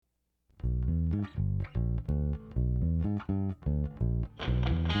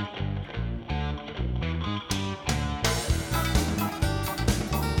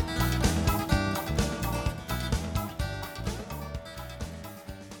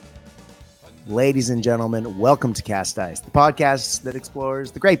Ladies and gentlemen, welcome to Cast Dice, the podcast that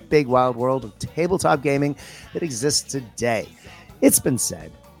explores the great big wild world of tabletop gaming that exists today. It's been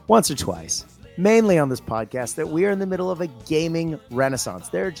said once or twice, mainly on this podcast, that we are in the middle of a gaming renaissance.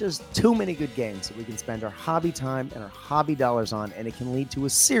 There are just too many good games that we can spend our hobby time and our hobby dollars on, and it can lead to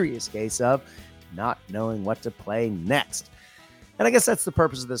a serious case of not knowing what to play next. And I guess that's the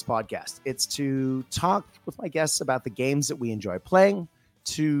purpose of this podcast. It's to talk with my guests about the games that we enjoy playing,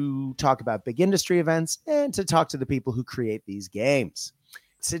 to talk about big industry events, and to talk to the people who create these games.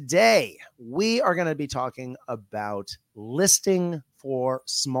 Today, we are going to be talking about listing for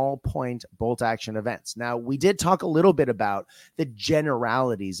small point bolt action events. Now, we did talk a little bit about the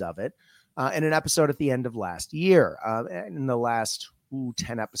generalities of it in an episode at the end of last year, in the last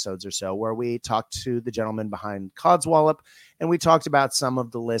 10 episodes or so, where we talked to the gentleman behind Codswallop, and we talked about some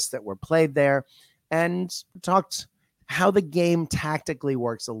of the lists that were played there, and talked how the game tactically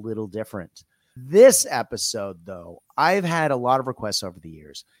works a little different. This episode, though, I've had a lot of requests over the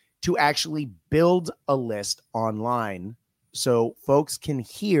years to actually build a list online so folks can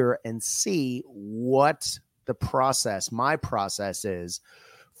hear and see what the process, my process is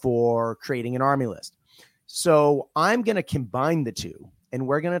for creating an army list. So I'm going to combine the two, and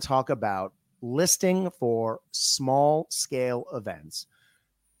we're going to talk about listing for small scale events,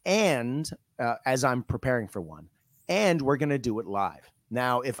 and as I'm preparing for one, and we're going to do it live.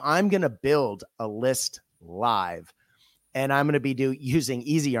 Now, if I'm going to build a list live and I'm going to be using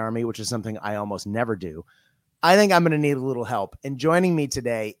Easy Army, which is something I almost never do, I think I'm going to need a little help. And joining me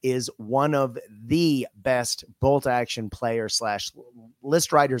today is one of the best bolt action players /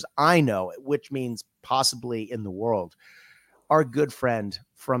 list writers I know, which means possibly in the world. Our good friend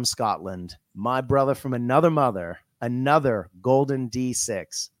from Scotland, my brother from another mother, another golden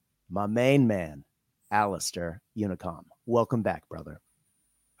D6, my main man, Alistair Unicom. Welcome back, brother.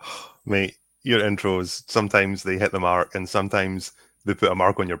 Mate, your intros, sometimes they hit the mark and sometimes they put a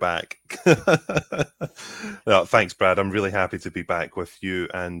mark on your back. No, thanks, Brad. I'm really happy to be back with you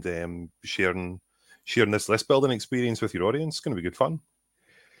and sharing this list building experience with your audience. It's going to be good fun.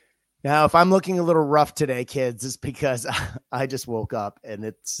 Now, if I'm looking a little rough today, kids, it's because I just woke up and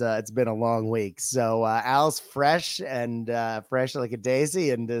it's been a long week. So Al's fresh and fresh like a daisy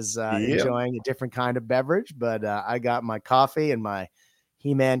and is enjoying a different kind of beverage. But I got my coffee and my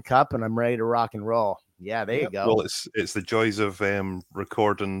He-Man cup and I'm ready to rock and roll. Yeah, there you go. Well, it's the joys of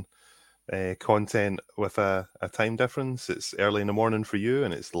recording content with a time difference. It's early in the morning for you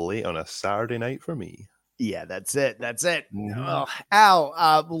and it's late on a Saturday night for me. Yeah, that's it. Mm-hmm. Oh,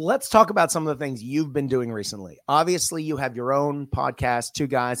 Al, let's talk about some of the things you've been doing recently. Obviously, you have your own podcast, Two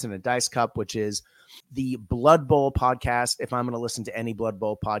Guys and a Dice Cup, which is the Blood Bowl podcast. If I'm going to listen to any Blood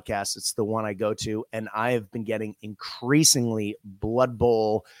Bowl podcast, it's the one I go to. And I have been getting increasingly Blood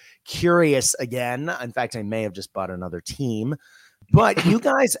Bowl curious again. In fact, I may have just bought another team. But you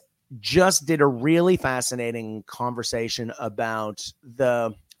guys just did a really fascinating conversation about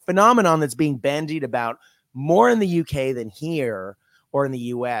the phenomenon that's being bandied about more in the UK than here or in the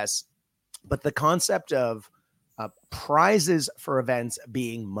US, but the concept of prizes for events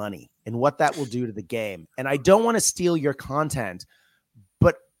being money and what that will do to the game. And I don't want to steal your content,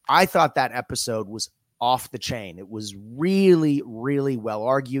 but I thought that episode was off the chain. It was really, really well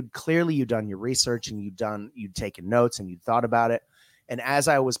argued. Clearly you'd done your research and you'd taken notes and you'd thought about it. And as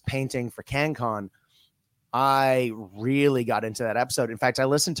I was painting for CanCon, I really got into that episode. In fact, I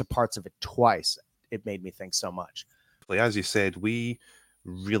listened to parts of it twice. It made me think so much. As you said, we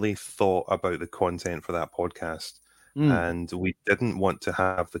really thought about the content for that podcast, and we didn't want to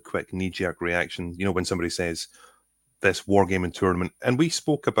have the quick knee-jerk reaction, when somebody says this wargaming tournament, and we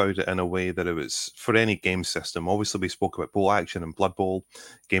spoke about it in a way that it was for any game system. Obviously, we spoke about Bolt Action and Blood Bowl,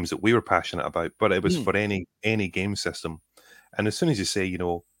 games that we were passionate about, but it was for any game system. And as soon as you say,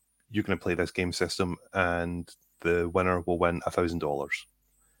 you're going to play this game system and the winner will win $1,000,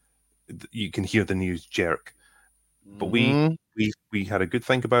 you can hear the news jerk. But we had a good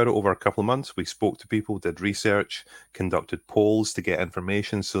think about it over a couple of months. We spoke to people, did research, conducted polls to get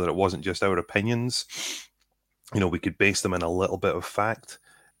information so that it wasn't just our opinions. We could base them in a little bit of fact.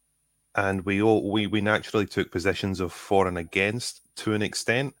 And we naturally took positions of for and against to an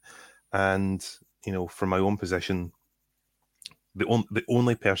extent. And, from my own position, the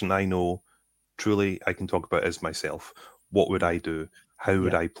only person I know truly I can talk about is myself. What would I do? How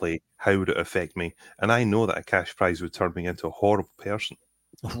would I play? How would it affect me? And I know that a cash prize would turn me into a horrible person.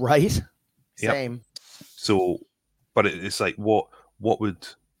 Right? Same. Yep. So, but it's like, what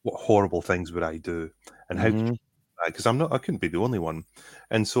horrible things would I do? And how could you, because I couldn't be the only one.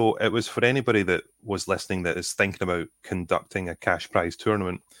 And so it was for anybody that was listening that is thinking about conducting a cash prize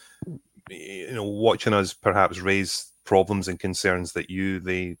tournament. watching us perhaps raise problems and concerns that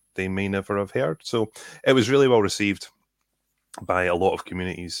they may never have heard. So it was really well received by a lot of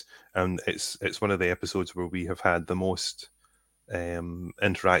communities, and it's one of the episodes where we have had the most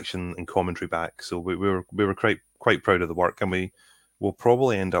interaction and commentary back. So we were quite proud of the work, and we will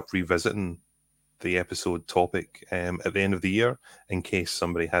probably end up revisiting the episode topic at the end of the year in case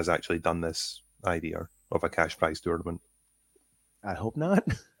somebody has actually done this idea of a cash prize tournament. I hope not.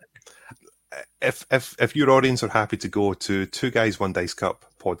 If your audience are happy to go to Two Guys One Dice Cup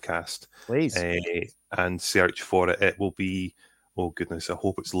podcast, please, and search for it, it will be, oh goodness, I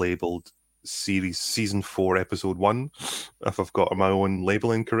hope it's labeled season 4 episode 1, if I've got my own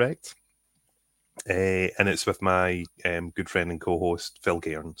labeling correct. And it's with my good friend and co-host Phil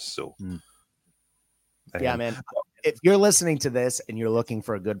Cairns. So yeah, man, if you're listening to this and you're looking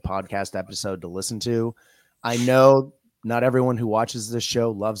for a good podcast episode to listen to, I know not everyone who watches this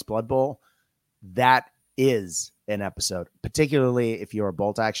show loves Blood Bowl. That is an episode, particularly if you're a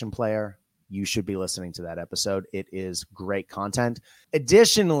bolt action player. You should be listening to that episode. It is great content.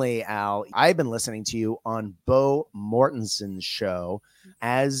 Additionally, Al, I've been listening to you on Bo Mortenson's show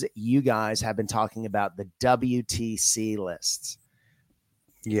as you guys have been talking about the WTC lists.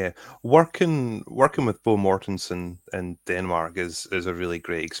 Yeah, working with Bo Mortensen in Denmark is a really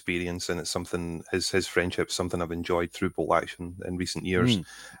great experience, and it's something his friendship's something I've enjoyed through Bolt Action in recent years.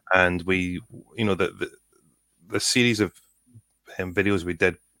 And we, the series of videos we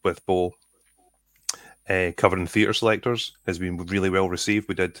did with Bo covering theatre selectors has been really well received.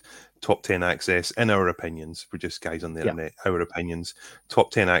 We did top 10 access, in our opinions. We're just guys on the internet, our opinions.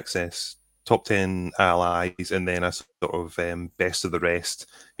 Top 10 access, top 10 allies, and then a sort of best of the rest,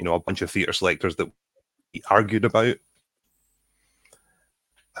 a bunch of theatre selectors that we argued about.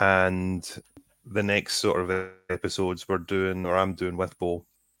 And the next sort of episodes I'm doing with Bo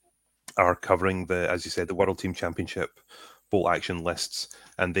are covering as you said, the World Team Championship Bolt Action lists,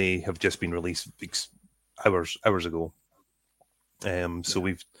 and they have just been released hours ago. So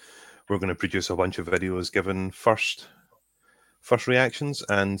we're going to produce a bunch of videos giving first reactions,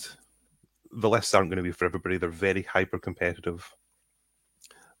 and the lists aren't going to be for everybody. They're very hyper competitive.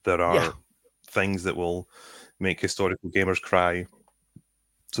 There are things that will make historical gamers cry.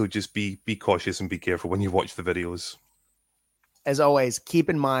 So just be cautious and be careful when you watch the videos. As always, keep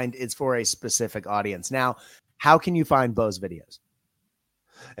in mind it's for a specific audience. Now, how can you find Bo's videos?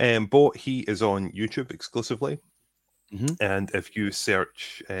 Bo, he is on YouTube exclusively. And if you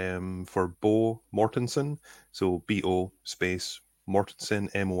search for Bo Mortensen, so BO space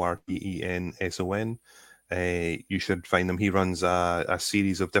Mortensen, Mortenson, you should find them. He runs a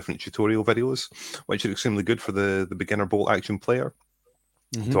series of different tutorial videos, which are extremely good for the beginner Bolt Action player.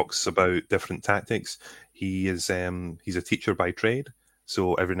 He talks about different tactics. He's a teacher by trade,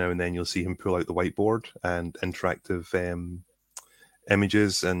 so every now and then you'll see him pull out the whiteboard and interactive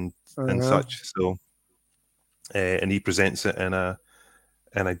images and such. So, and he presents it in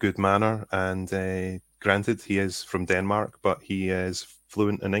a good manner. And granted, he is from Denmark, but he is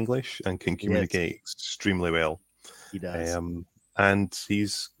fluent in English and can communicate extremely well. He does, and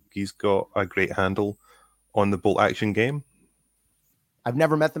he's got a great handle on the Bolt Action game. I've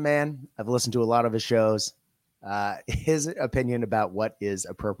never met the man. I've listened to a lot of his shows. His opinion about what is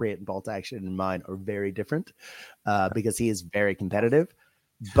appropriate in Bolt Action and mine are very different because he is very competitive.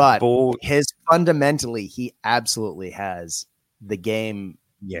 But fundamentally, he absolutely has the game.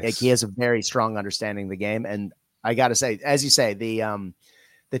 Yes. Like, he has a very strong understanding of the game. And I got to say, as you say, the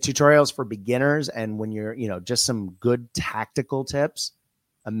tutorials for beginners and when you're, just some good tactical tips,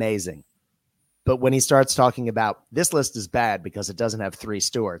 amazing. But when he starts talking about this list is bad because it doesn't have 3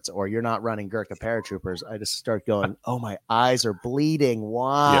 Stuarts or you're not running Gurkha paratroopers, I just start going, oh, my eyes are bleeding.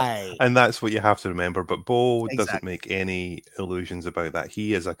 Why? Yeah. And that's what you have to remember. But Bo doesn't make any illusions about that.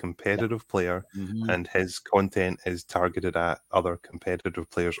 He is a competitive player, and his content is targeted at other competitive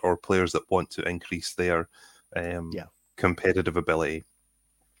players or players that want to increase their competitive ability.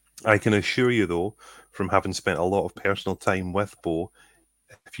 I can assure you, though, from having spent a lot of personal time with Bo,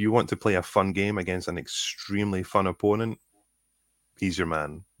 if you want to play a fun game against an extremely fun opponent, he's your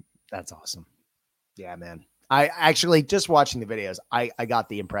man. That's awesome. Yeah, man. I actually, just watching the videos, I got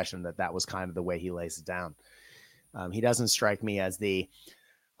the impression that was kind of the way he lays it down. He doesn't strike me as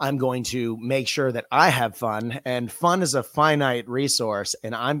I'm going to make sure that I have fun, and fun is a finite resource,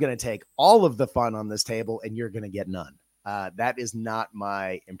 and I'm going to take all of the fun on this table, and you're going to get none. That is not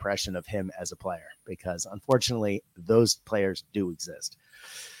my impression of him as a player, because unfortunately, those players do exist.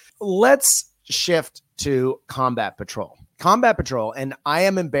 Let's shift to Combat Patrol. Combat Patrol, and I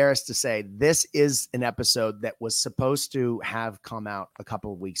am embarrassed to say this is an episode that was supposed to have come out a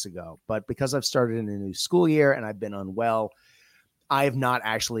couple of weeks ago, but because I've started in a new school year and I've been unwell, I have not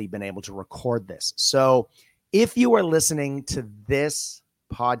actually been able to record this. So if you are listening to this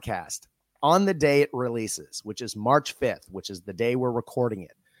podcast on the day it releases, which is March 5th, which is the day we're recording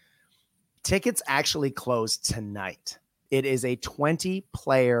it, tickets actually close tonight. It is a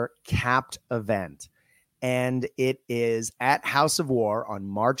 20-player capped event, and it is at House of War on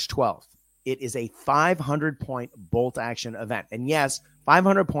March 12th. It is a 500-point bolt action event. And yes,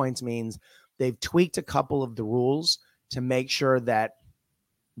 500 points means they've tweaked a couple of the rules to make sure that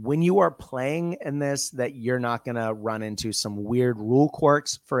when you are playing in this, that you're not going to run into some weird rule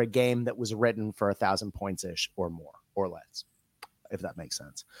quirks for a game that was written for 1,000 points-ish or more or less, if that makes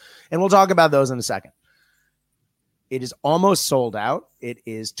sense. And we'll talk about those in a second. It is almost sold out. It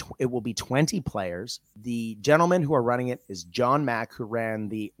will be 20 players. The gentlemen who are running it is John Mack, who ran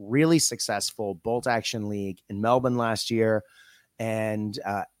the really successful Bolt Action League in Melbourne last year, and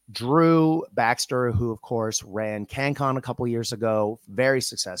Drew Baxter, who of course ran CanCon a couple years ago very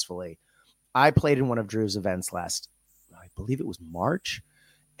successfully. I played in one of Drew's events I believe it was March,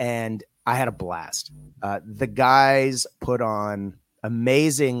 and I had a blast. The guys put on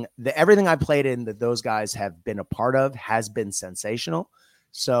amazing. Everything I played in that those guys have been a part of has been sensational.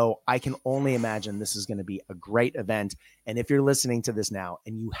 So I can only imagine this is going to be a great event. And if you're listening to this now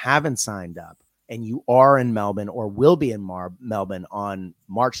and you haven't signed up and you are in Melbourne or will be in Melbourne on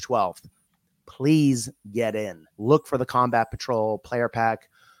March 12th, please get in. Look for the Combat Patrol player pack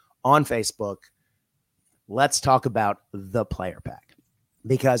on Facebook. Let's talk about the player pack,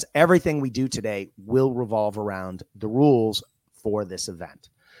 because everything we do today will revolve around the rules for this event.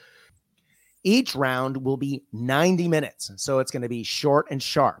 Each round will be 90 minutes, so it's going to be short and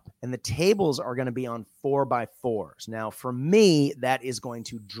sharp, and the tables are going to be on 4x4s. Now, for me, that is going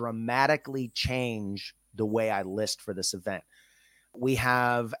to dramatically change the way I list for this event. We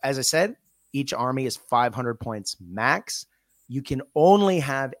have, as I said, each army is 500 points max. You can only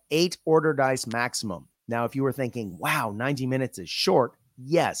have 8 order dice maximum. Now, if you were thinking, wow, 90 minutes is short,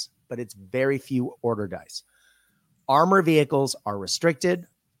 yes, but it's very few order dice. Armor vehicles are restricted.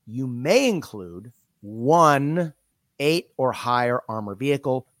 You may include 1 8 or higher armor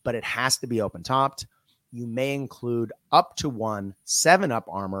vehicle, but it has to be open topped. You may include up to 1 7-up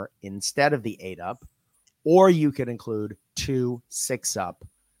armor instead of the 8-up, or you could include 2 6-up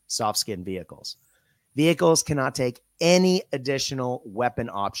soft skin vehicles. Vehicles cannot take any additional weapon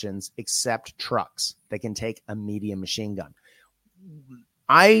options except trucks. They can take a medium machine gun.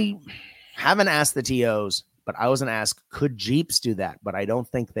 I haven't asked the TOs, but I wasn't asked, could Jeeps do that? But I don't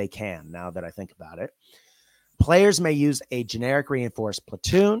think they can, now that I think about it. Players may use a generic reinforced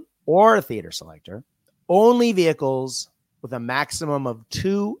platoon or a theater selector. Only vehicles with a maximum of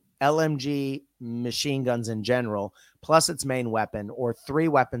 2 LMG machine guns in general, plus its main weapon, or 3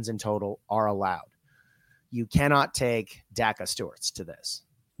 weapons in total, are allowed. You cannot take DACA Stewarts to this.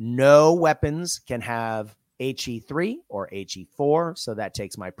 No weapons can have HE3 or HE4, so that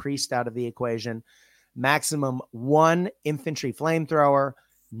takes my priest out of the equation. Maximum 1 infantry flamethrower,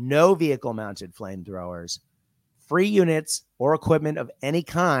 no vehicle-mounted flamethrowers, free units or equipment of any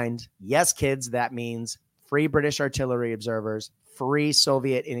kind. Yes, kids, that means free British artillery observers, free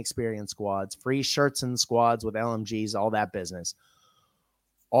Soviet inexperienced squads, free Scherzen squads with LMGs, all that business.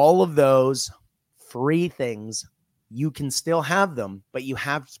 All of those free things, you can still have them, but you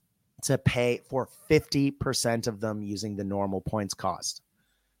have to pay for 50% of them using the normal points cost,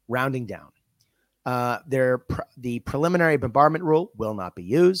 rounding down. The preliminary bombardment rule will not be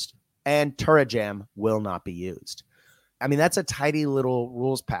used, and turret jam will not be used. I mean, that's a tidy little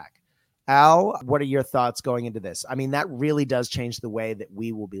rules pack. Al, what are your thoughts going into this? I mean, that really does change the way that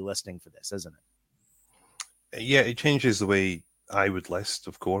we will be listing for this, isn't it? Yeah, it changes the way I would list,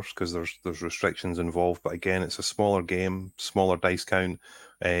 of course, because there's restrictions involved. But again, it's a smaller game, smaller dice count.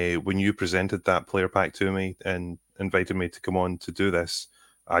 When you presented that player pack to me and invited me to come on to do this,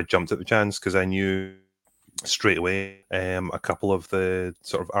 I jumped at the chance because I knew straight away a couple of the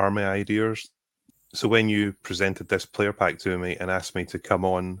sort of army ideas. So when you presented this player pack to me and asked me to come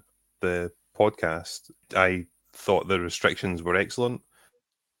on the podcast, I thought the restrictions were excellent.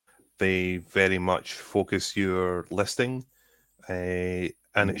 They very much focus your listing, and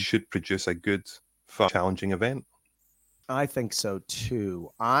it should produce a good, fun, challenging event. I think so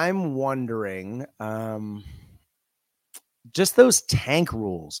too. I'm wondering, just those tank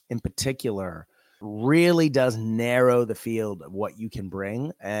rules in particular really does narrow the field of what you can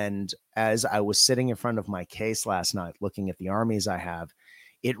bring. And as I was sitting in front of my case last night, looking at the armies I have,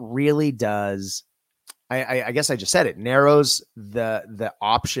 it really does. I guess I just said it narrows the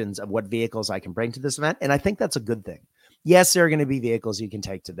options of what vehicles I can bring to this event. And I think that's a good thing. Yes, there are going to be vehicles you can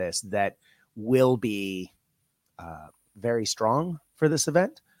take to this that will be very strong for this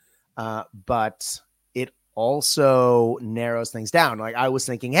event. But it also narrows things down. Like I was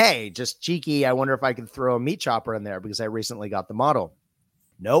thinking, hey, just cheeky. I wonder if I could throw a meat chopper in there because I recently got the model.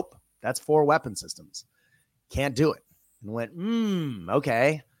 Nope. That's 4 weapon systems. Can't do it. And went,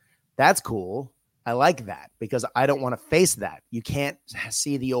 okay, that's cool. I like that because I don't want to face that. You can't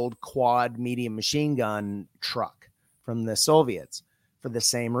see the old quad medium machine gun truck from the Soviets for the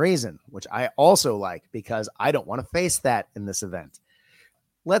same reason, which I also like because I don't want to face that in this event.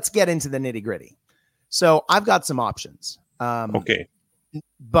 Let's get into the nitty gritty. So I've got some options. Okay.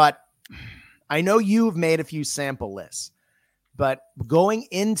 But I know you've made a few sample lists, but going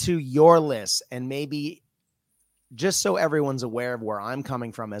into your list and maybe just so everyone's aware of where I'm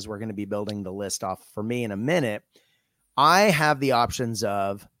coming from as we're going to be building the list off for me in a minute, I have the options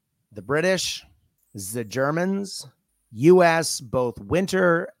of the British, the Germans, U.S., both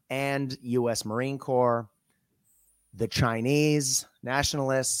Winter and U.S. Marine Corps, the Chinese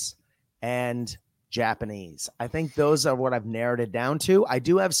nationalists, and Japanese. I think those are what I've narrowed it down to. I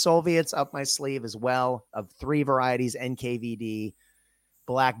do have Soviets up my sleeve as well of 3 varieties, NKVD,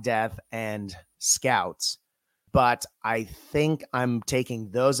 Black Death, and Scouts. But I think I'm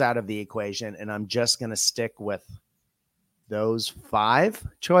taking those out of the equation and I'm just going to stick with those 5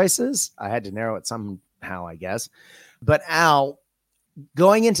 choices. I had to narrow it somehow, I guess. But Al,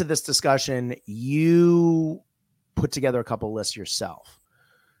 going into this discussion, you put together a couple lists yourself.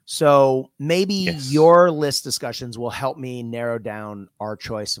 So maybe your list discussions will help me narrow down our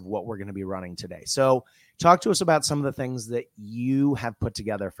choice of what we're going to be running today. So talk to us about some of the things that you have put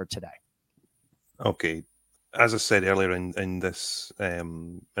together for today. Okay. As I said earlier in this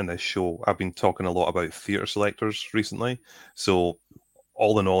show, I've been talking a lot about theatre selectors recently. So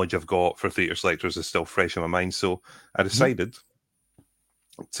all the knowledge I've got for theatre selectors is still fresh in my mind. So I decided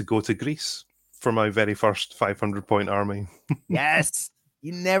to go to Greece for my very first 500-point army. Yes.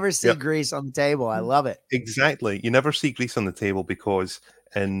 You never see Greece on the table. I love it. Exactly. You never see Greece on the table because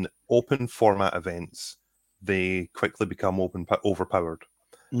in open format events, they quickly become overpowered.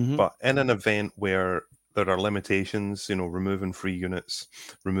 But in an event where there are limitations, removing free units,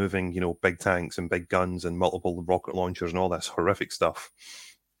 removing, big tanks and big guns and multiple rocket launchers and all this horrific stuff,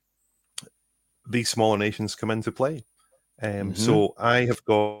 these smaller nations come into play. So I have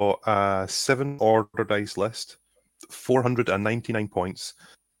got a 7 order dice list, 499 points,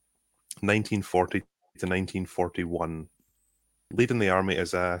 1940 to 1941. Leading the army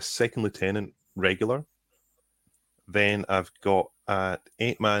is a 2nd lieutenant regular. Then I've got an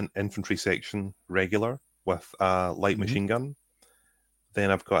 8-man infantry section regular with a light machine gun. Then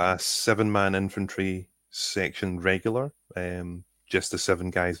I've got a 7-man infantry section regular, just the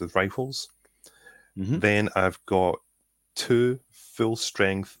 7 guys with rifles. Then I've got 2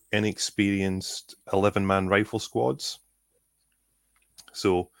 full-strength, inexperienced 11-man rifle squads.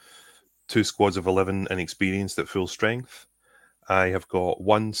 So 2 squads of 11 inexperienced at full strength. I have got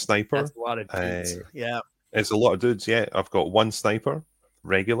 1 sniper. That's a lot of dudes. It's a lot of dudes, yeah. I've got 1 sniper,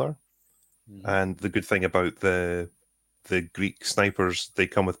 regular. And the good thing about the Greek snipers, they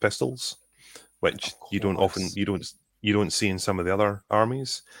come with pistols, which you don't see in some of the other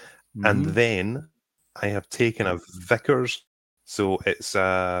armies. And then I have taken a Vickers. So it's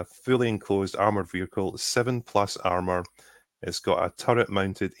a fully enclosed armored vehicle, 7+ armor. It's got a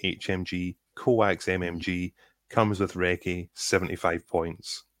turret-mounted HMG, coax MMG, comes with recce, 75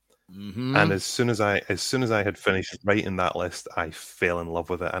 points. And as soon as I had finished writing that list, I fell in love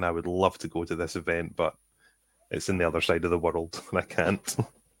with it, and I would love to go to this event, but it's in the other side of the world, and I can't.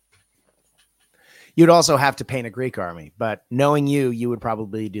 You'd also have to paint a Greek army, but knowing you would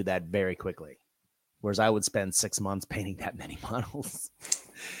probably do that very quickly, whereas I would spend 6 months painting that many models.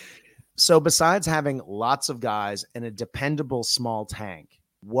 So besides having lots of guys and a dependable small tank,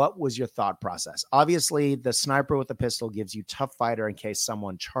 what was your thought process? Obviously, the sniper with the pistol gives you tough fighter in case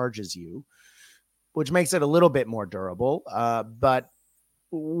someone charges you, which makes it a little bit more durable. But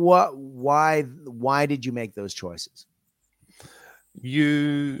why did you make those choices?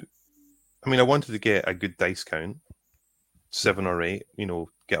 I wanted to get a good dice count, 7 or 8,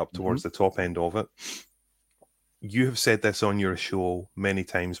 get up towards the top end of it. You have said this on your show many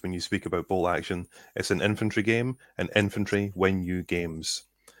times when you speak about bolt action. It's an infantry game, and infantry win you games.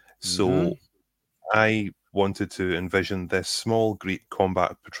 So I wanted to envision this small Greek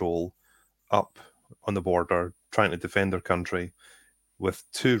combat patrol up on the border, trying to defend their country, with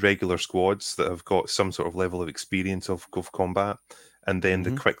 2 regular squads that have got some sort of level of experience of combat, and then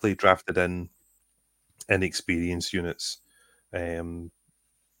the quickly drafted in inexperienced units, and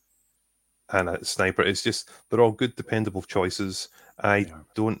a sniper. It's just they're all good, dependable choices. I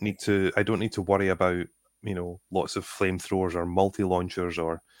don't need to worry about lots of flamethrowers or multi launchers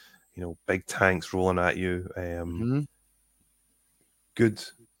or big tanks rolling at you.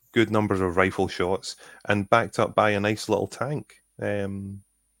 Good numbers of rifle shots and backed up by a nice little tank. The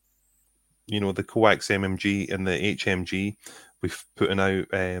coax MMG and the HMG, we've putting out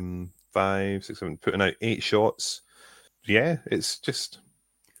 5, 6, 7, putting out 8 shots. Yeah, it's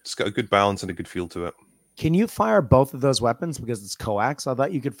got a good balance and a good feel to it. Can you fire both of those weapons because it's coax? I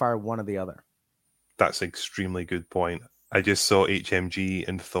thought you could fire one or the other. That's an extremely good point. I just saw HMG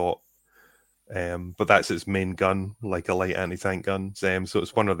and thought, but that's its main gun, like a light anti-tank gun. So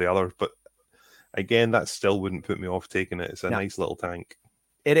it's one or the other. But again, that still wouldn't put me off taking it. It's a nice little tank.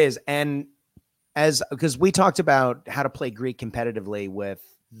 It is. And because we talked about how to play Greek competitively with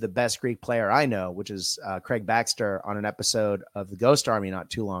the best Greek player I know, which is Craig Baxter, on an episode of the Ghost Army not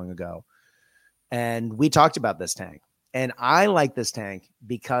too long ago. And we talked about this tank. And I like this tank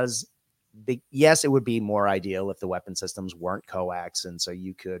because yes, it would be more ideal if the weapon systems weren't coax and so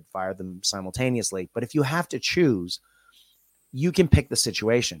you could fire them simultaneously. But if you have to choose, you can pick the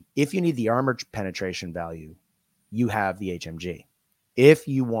situation. If you need the armor penetration value, you have the HMG. If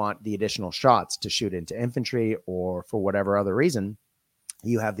you want the additional shots to shoot into infantry or for whatever other reason,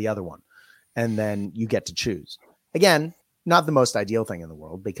 you have the other one. And then you get to choose. Again, not the most ideal thing in the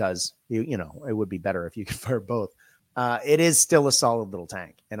world because, it would be better if you could fire both. It is still a solid little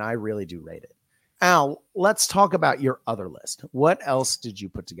tank, and I really do rate it. Al, let's talk about your other list. What else did you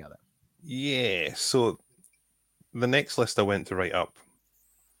put together? Yeah, so the next list I went to write up,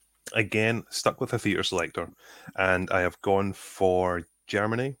 again, stuck with a theatre selector, and I have gone for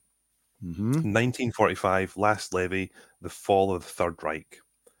Germany, 1945, last levy, the fall of the Third Reich.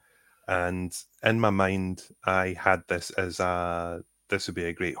 And in my mind, I had this as this would be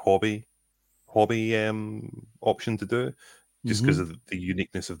a great hobby option to do, just because of the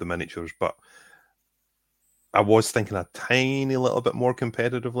uniqueness of the miniatures. But I was thinking a tiny little bit more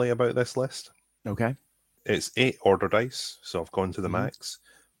competitively about this list. Okay. It's 8 order dice, so I've gone to the max,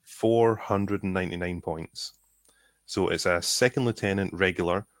 499 points. So it's a second lieutenant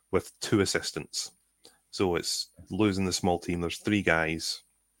regular with 2 assistants. So it's losing the small team. There's 3 guys.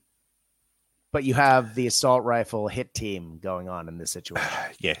 But you have the assault rifle hit team going on in this situation.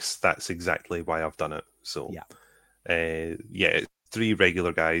 Yes, that's exactly why I've done it. So, it's 3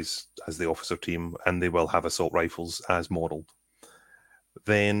 regular guys as the officer team, and they will have assault rifles as modeled.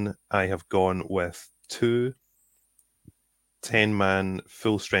 Then I have gone with 2 10-man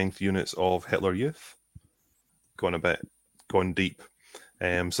full-strength units of Hitler Youth. Going deep.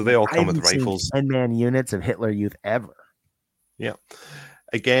 So they all come with rifles. 10-man units of Hitler Youth ever. Yeah.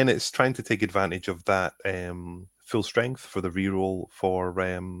 Again, it's trying to take advantage of that full strength for the reroll for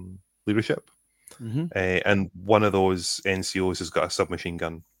leadership. And one of those NCOs has got a submachine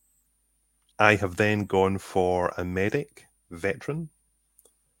gun. I have then gone for a medic veteran.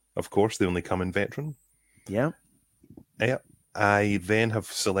 Of course, they only come in veteran. Yeah. I then have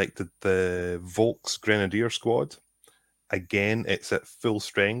selected the Volks Grenadier Squad. Again, it's at full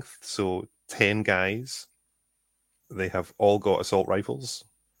strength, so 10 guys. They have all got assault rifles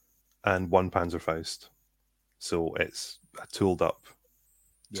and 1 Panzerfaust. So it's a tooled up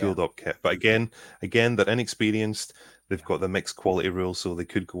kit. But again, they're inexperienced. They've got the mixed quality rules, so they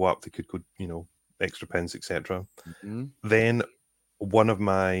could go up, they could go, extra pins, etc. Then one of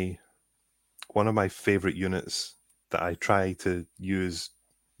my favorite units that I try to use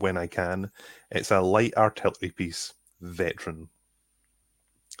when I can, it's a light artillery piece veteran.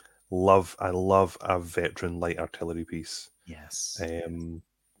 I love a veteran light artillery piece. Yes.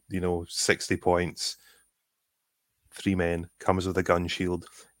 60 points, 3 men, comes with a gun shield.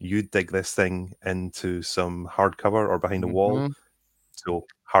 You dig this thing into some hardcover or behind a wall. So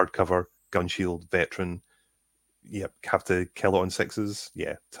hardcover, gun shield, veteran. Yep, have to kill it on 6s.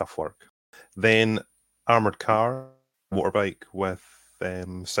 Yeah, tough work. Then armored car, motorbike with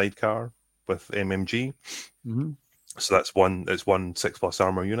sidecar with MMG. So that's one 6+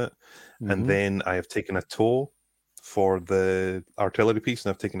 armor unit. And then I have taken a tow for the artillery piece,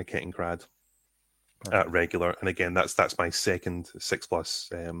 and I've taken a Kettengrad at regular. And again, that's my second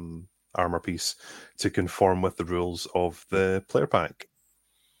 6+ armor piece to conform with the rules of the player pack.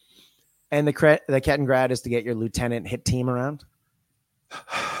 And the Kettengrad is to get your lieutenant hit team around?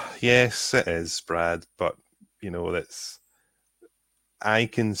 Yes, it is, Brad. But, I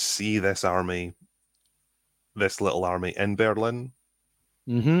can see this little army in Berlin.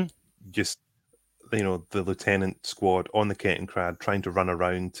 Just the lieutenant squad on the Kettenkrad trying to run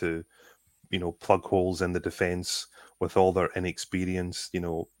around to, plug holes in the defense with all their inexperience,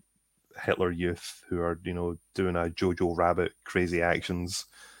 Hitler Youth who are, doing a Jojo Rabbit crazy actions.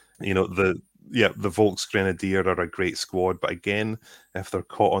 The Volksgrenadier are a great squad, but again, if they're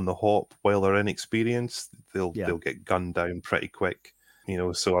caught on the hop while they're inexperienced, they'll get gunned down pretty quick.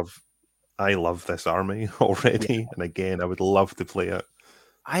 So I love this army already, and again, I would love to play it.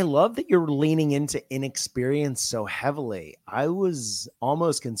 I love that you're leaning into inexperience so heavily. I was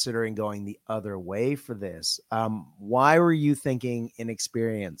almost considering going the other way for this. Why were you thinking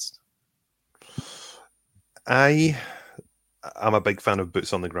inexperienced? I'm a big fan of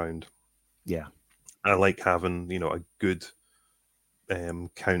boots on the ground. Yeah. I like having, a good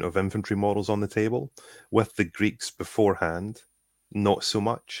count of infantry models on the table. With the Greeks beforehand, not so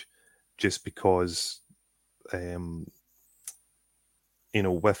much, just because with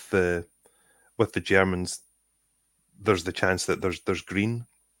the Germans, there's the chance that there's green,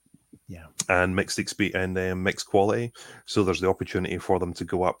 and mixed quality. So there's the opportunity for them to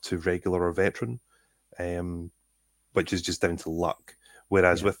go up to regular or veteran, which is just down to luck.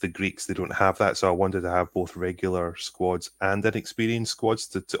 Whereas with the Greeks, they don't have that. So I wanted to have both regular squads and inexperienced squads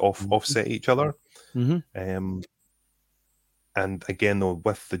to offset each other. Mm-hmm. And again, though,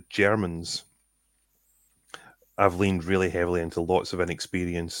 with the Germans, I've leaned really heavily into lots of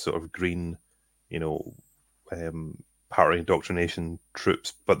inexperienced sort of green, party indoctrination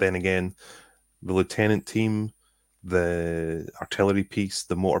troops. But then again, the lieutenant team, the artillery piece,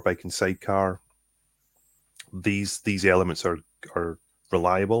 the motorbike and sidecar, these elements are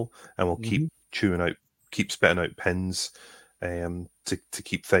reliable and will keep spitting out pins to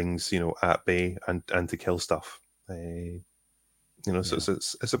keep things at bay and to kill stuff. So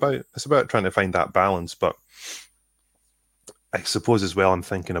it's about trying to find that balance. But I suppose as well, I'm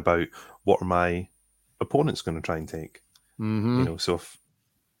thinking about what are my opponents going to try and take. So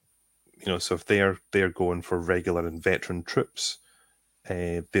if they're going for regular and veteran troops,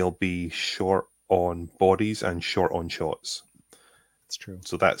 they'll be short on bodies and short on shots. That's true.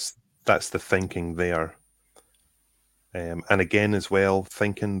 So that's the thinking there. And again, as well,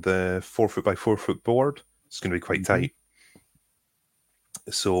 thinking the 4 foot by 4 foot board is going to be quite tight.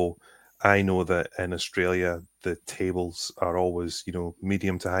 So I know that in Australia, the tables are always,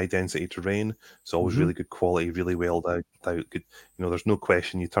 medium to high density terrain. It's always really good quality, really well out. Good, there's no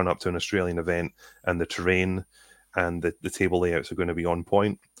question you turn up to an Australian event and the terrain and the table layouts are going to be on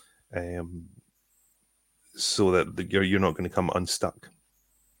point, so that you're not going to come unstuck.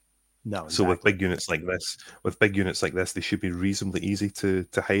 No. Exactly. So with big units like this, they should be reasonably easy to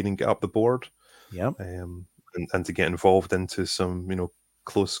hide and get up the board. Yeah. And to get involved into some,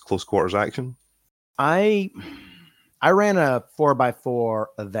 close quarters action. I ran a 4x4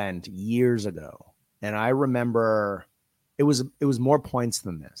 event years ago, and I remember it was more points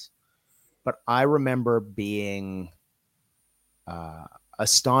than this, but I remember being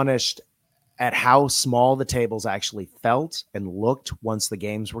astonished at how small the tables actually felt and looked once the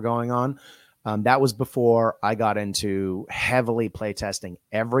games were going on. That was before I got into heavily playtesting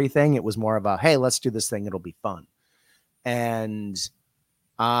everything. It was more of a, hey, let's do this thing. It'll be fun. And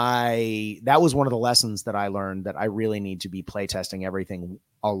that was one of the lessons that I learned, that I really need to be playtesting everything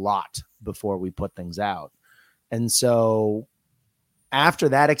a lot before we put things out. And so after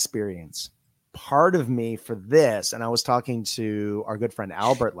that experience, part of me for this, and I was talking to our good friend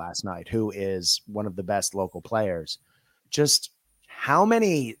Albert last night, who is one of the best local players, just how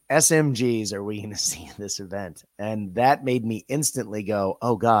many SMGs are we going to see in this event? And that made me instantly go,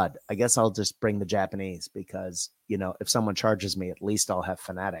 oh God, I guess I'll just bring the Japanese, because, if someone charges me, at least I'll have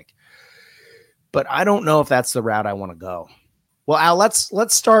Fanatic. But I don't know if that's the route I want to go. Well, Al,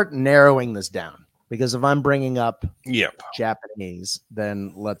 let's start narrowing this down, because if I'm bringing up Japanese,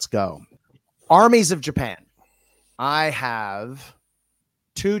 then let's go. Armies of Japan. I have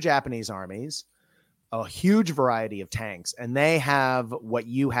 2 Japanese armies, a huge variety of tanks, and they have what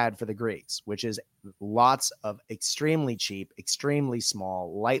you had for the Greeks, which is lots of extremely cheap, extremely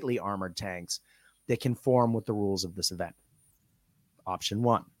small, lightly armored tanks that conform with the rules of this event. Option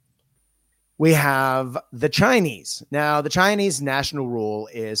 1. We have the Chinese. Now, the Chinese national rule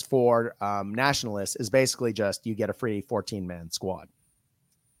is for nationalists is basically just you get a free 14-man squad.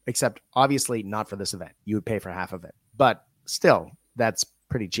 Except obviously not for this event. You would pay for half of it, but still, that's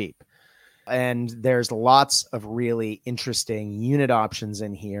pretty cheap. And there's lots of really interesting unit options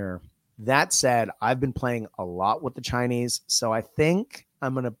in here. That said, I've been playing a lot with the Chinese, so I think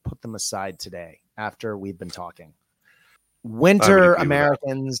I'm going to put them aside today after we've been talking. Winter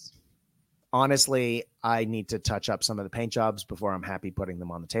Americans. honestly, I need to touch up some of the paint jobs before I'm happy putting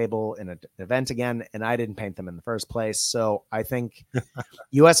them on the table in an event again. And I didn't paint them in the first place. So I think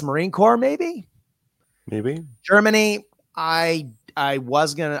U.S. Marine Corps, maybe Germany. I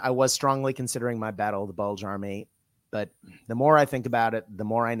was strongly considering my Battle of the Bulge Army, but the more I think about it, the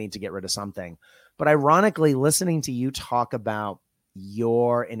more I need to get rid of something. But ironically, listening to you talk about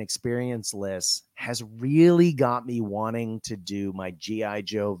your inexperience list has really got me wanting to do my G.I.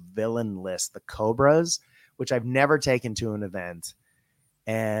 Joe villain list, the Cobras, which I've never taken to an event.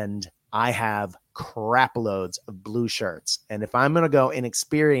 And I have crap loads of blue shirts. And if I'm going to go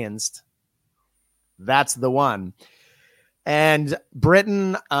inexperienced, that's the one. And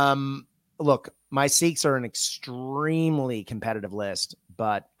Britain, look, my Sikhs are an extremely competitive list,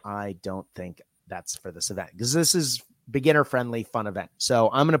 but I don't think that's for this event because this is beginner friendly, fun event. So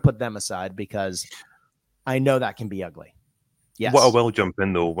I'm going to put them aside because I know that can be ugly. Yes. What I will jump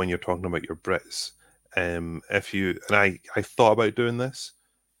in though, when you're talking about your Brits, I thought about doing this.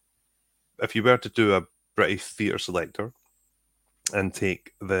 If you were to do a British theatre selector and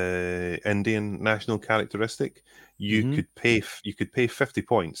take the Indian national characteristic, you could pay 50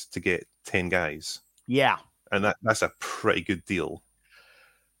 points to get 10 guys. Yeah. And that's a pretty good deal.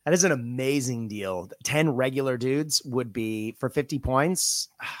 That is an amazing deal. 10 regular dudes would be for 50 points.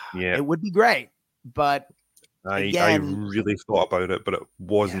 Yeah. It would be great. But I really thought about it, but it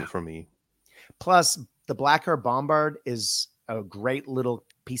wasn't for me. Plus, the Blackheart Bombard is a great little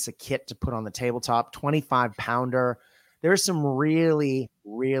piece of kit to put on the tabletop. 25-pounder. There's some really,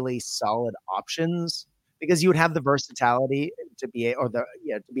 really solid options because you would have the versatility to be able to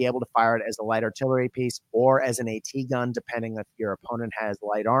fire it as a light artillery piece or as an AT gun, depending if your opponent has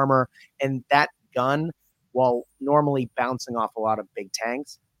light armor. And that gun, while normally bouncing off a lot of big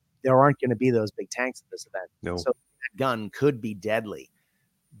tanks, there aren't going to be those big tanks at this event. No. So that gun could be deadly.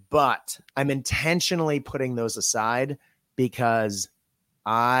 But I'm intentionally putting those aside because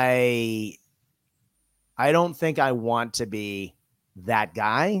I don't think I want to be that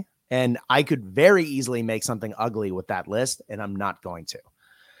guy. And I could very easily make something ugly with that list, and I'm not going to.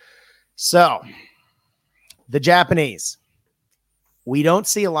 So, the Japanese. We don't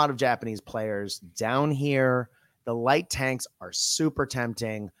see a lot of Japanese players down here. The light tanks are super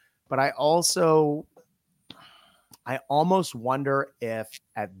tempting, but I almost wonder if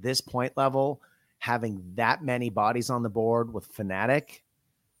at this point level, having that many bodies on the board with Fnatic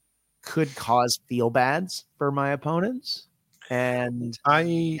could cause feel bads for my opponents. And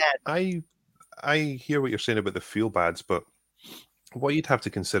I hear what you're saying about the feel bads, but what you'd have to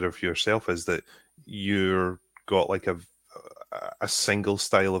consider for yourself is that you're got like a single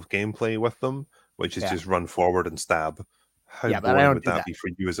style of gameplay with them, which is just run forward and stab. How boring would that be for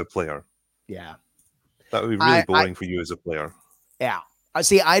you as a player? Yeah, that would be really boring for you as a player. Yeah,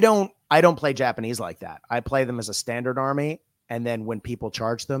 I don't play Japanese like that. I play them as a standard army. And then when people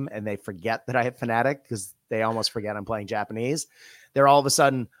charge them and they forget that I have Fnatic because they almost forget I'm playing Japanese, they're all of a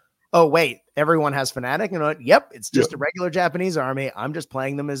sudden, oh, wait, everyone has Fnatic? And yep, it's just a regular Japanese army. I'm just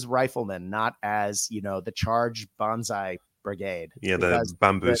playing them as riflemen, not as, the charge bonsai brigade. Yeah, the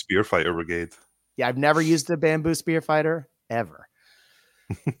bamboo spear fighter brigade. Yeah, I've never used a bamboo spear fighter ever.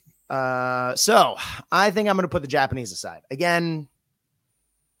 So I think I'm going to put the Japanese aside. Again,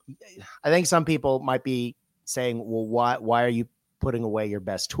 I think some people might be saying, well, why are you putting away your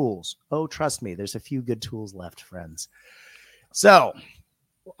best tools? Oh, trust me, there's a few good tools left, friends. So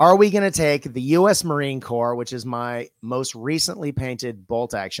are we going to take the U.S. Marine Corps, which is my most recently painted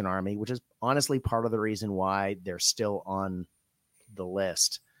bolt action army, which is honestly part of the reason why they're still on the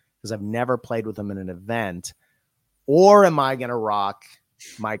list, because I've never played with them in an event, or am I going to rock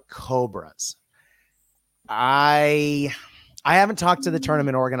my Cobras? I haven't talked to the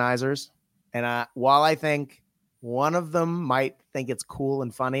tournament organizers, and while I think one of them might think it's cool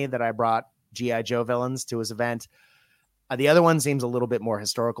and funny that I brought G.I. Joe villains to his event, the other one seems a little bit more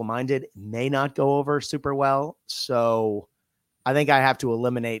historical minded, may not go over super well. So I think I have to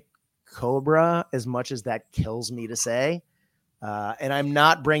eliminate Cobra, as much as that kills me to say. And I'm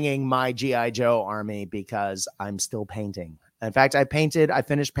not bringing my G.I. Joe army because I'm still painting. In fact, I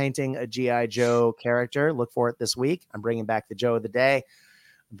finished painting a G.I. Joe character. Look for it this week. I'm bringing back the Joe of the Day.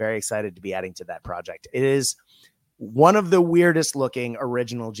 I'm very excited to be adding to that project. It is one of the weirdest looking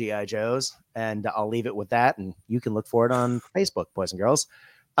original G.I. Joes, and I'll leave it with that, and you can look for it on Facebook, boys and girls.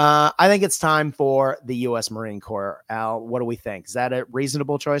 I think it's time for the U.S. Marine Corps. Al, what do we think? Is that a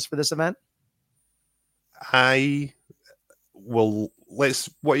reasonable choice for this event? What are you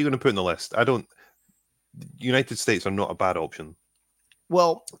going to put in the list? United States are not a bad option.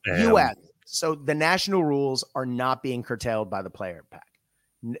 Well, U.S. So the national rules are not being curtailed by the player pack.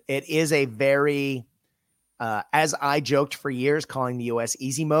 It is a very, as I joked for years, calling the U.S.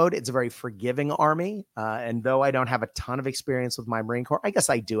 easy mode, it's a very forgiving army. And though I don't have a ton of experience with my Marine Corps, I guess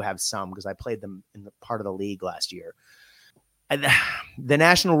I do have some because I played them in the part of the league last year. And the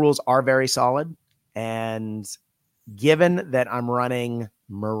national rules are very solid. And given that I'm running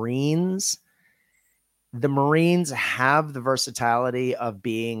Marines, the Marines have the versatility of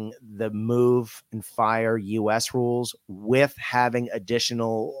being the move and fire US rules with having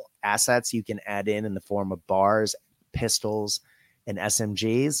additional assets you can add in the form of bars, pistols, and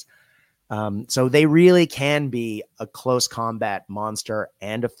SMGs. So they really can be a close combat monster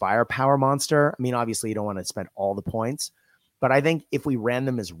and a firepower monster. I mean, obviously you don't want to spend all the points, but I think if we ran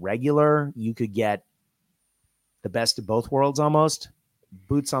them as regular, you could get the best of both worlds almost.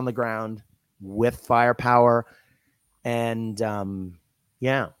 Boots on the ground with firepower. And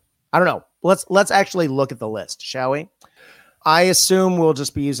yeah, I don't know. Let's actually look at the list, shall we? I assume we'll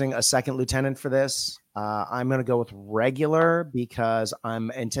just be using a second lieutenant for this. I'm going to go with regular because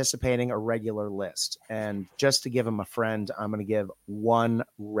I'm anticipating a regular list. And just to give him a friend, I'm going to give one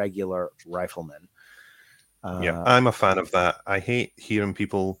regular rifleman. Yeah, I'm a fan of that. I hate hearing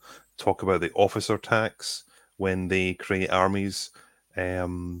people talk about the officer tax when they create armies.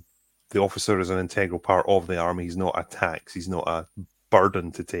 The officer is an integral part of the army. He's not a tax. He's not a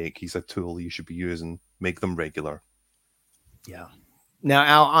burden to take. He's a tool you should be using. Make them regular. Yeah. Now,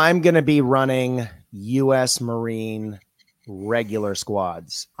 Al, I'm going to be running U.S. Marine regular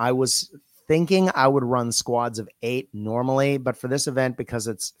squads. I was thinking I would run squads of 8 normally, but for this event, because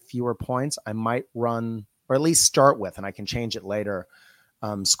it's fewer points, I might run, or at least start with, and I can change it later,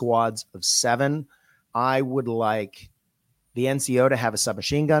 squads of 7. I would like the NCO to have a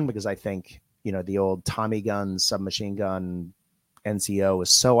submachine gun because I think, the old Tommy gun, submachine gun NCO is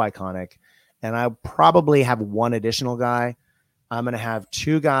so iconic. And I'll probably have one additional guy. I'm going to have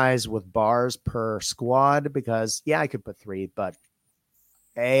 2 guys with bars per squad because, I could put 3, but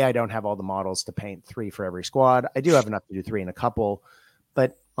I don't have all the models to paint 3 for every squad. I do have enough to do 3 in a couple,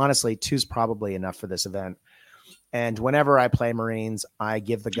 but honestly, 2 is probably enough for this event. And whenever I play Marines, I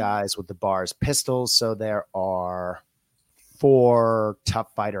give the guys with the bars pistols. So there are 4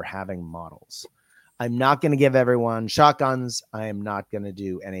 tough fighter having models. I'm not going to give everyone shotguns. I am not going to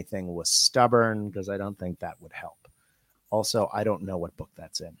do anything with stubborn because I don't think that would help. Also, I don't know what book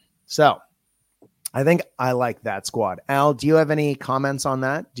that's in. So I think I like that squad. Al, do you have any comments on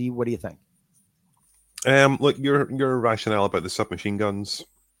that? What do you think? Look, your rationale about the submachine guns,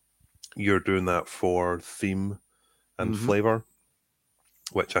 you're doing that for theme and flavor,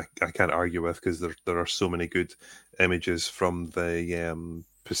 which I can't argue with because there are so many good images from the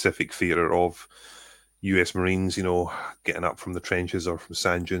Pacific theater of US Marines, getting up from the trenches or from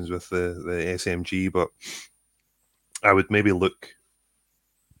sand dunes with the SMG. But I would maybe look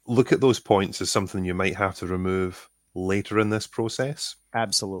at those points as something you might have to remove later in this process.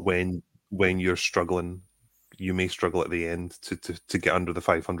 Absolutely. When you're struggling, you may struggle at the end to get under the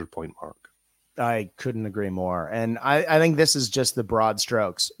 500 point mark. I couldn't agree more. And I think this is just the broad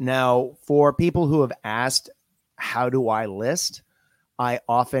strokes. Now, for people who have asked, how do I list? I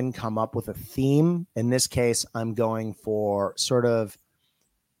often come up with a theme. In this case, I'm going for sort of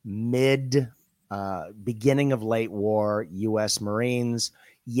beginning of late war U.S. Marines.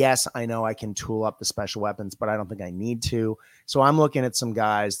 Yes, I know I can tool up the special weapons, but I don't think I need to. So I'm looking at some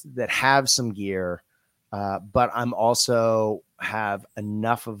guys that have some gear, but I'm also have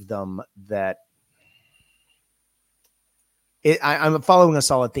enough of them that I'm following a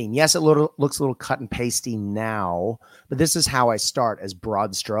solid theme. Yes, it looks a little cut and pasty now, but this is how I start as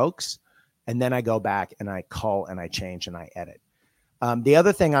broad strokes. And then I go back and I cull and I change and I edit. The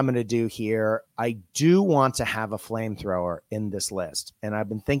other thing I'm going to do here, I do want to have a flamethrower in this list. And I've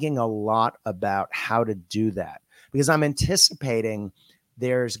been thinking a lot about how to do that because I'm anticipating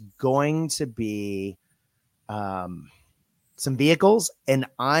there's going to be some vehicles, and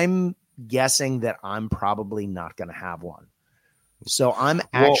I'm guessing that I'm probably not going to have one. So I'm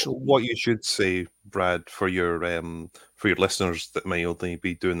actually what you should say, Brad, for your listeners that may only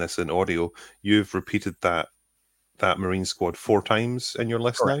be doing this in audio, you've repeated that Marine squad 4 times in your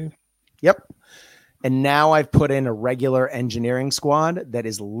list. Correct. Now. Yep. And now I've put in a regular engineering squad that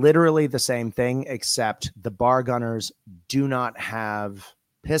is literally the same thing, except the bar gunners do not have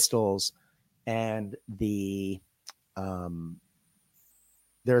pistols, and there's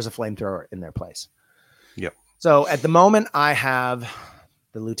a flamethrower in their place. Yep. So at the moment, I have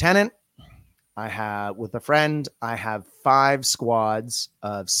the lieutenant. I have, with a friend, I have 5 squads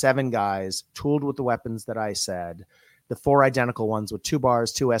of 7 guys tooled with the weapons that I said. The 4 identical ones with 2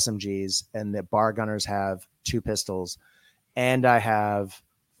 bars, 2 SMGs, and the bar gunners have 2 pistols. And I have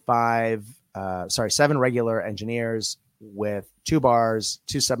 7 regular engineers with 2 bars,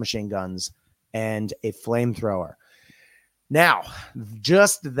 2 submachine guns, and a flamethrower. Now,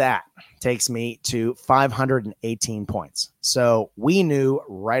 just that takes me to 518 points. So we knew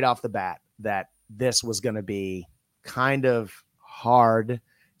right off the bat that this was going to be kind of hard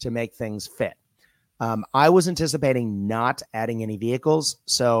to make things fit. I was anticipating not adding any vehicles,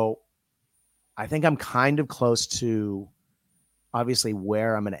 so I think I'm kind of close to obviously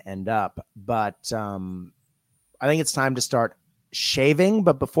where I'm going to end up, but I think it's time to start shaving.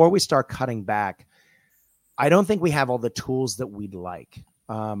 But before we start cutting back, I don't think we have all the tools that we'd like.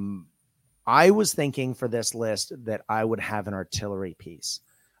 I was thinking for this list that I would have an artillery piece,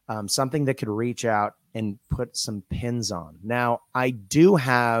 something that could reach out and put some pins on. Now, I do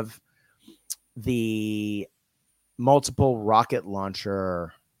have the multiple rocket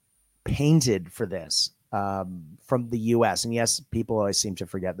launcher painted for this from the US. And yes, people always seem to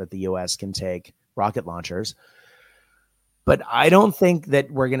forget that the US can take rocket launchers. But I don't think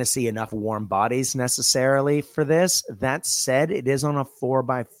that we're going to see enough warm bodies necessarily for this. That said, it is on a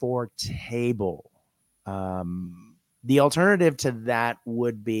 4x4 table. The alternative to that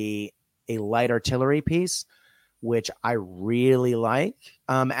would be a light artillery piece, which I really like.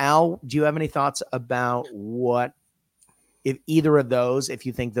 Al, do you have any thoughts about what, if either of those, if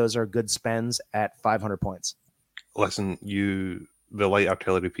you think those are good spends at 500 points? Listen, the light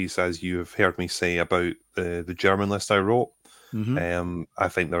artillery piece, as you've heard me say about the German list I wrote, I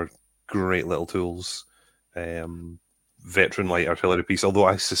think they're great little tools. Veteran light artillery piece, although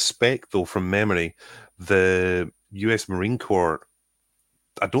I suspect, though, from memory, the US Marine Corps,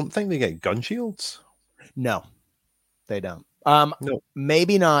 I don't think they get gun shields. No, they don't. No.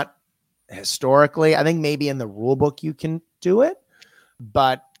 Maybe not historically. I think maybe in the rule book you can do it,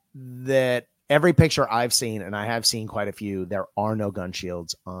 but that every picture I've seen, and I have seen quite a few, there are no gun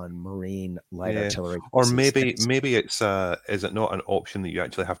shields on Marine light artillery. Or maybe it's is it not an option that you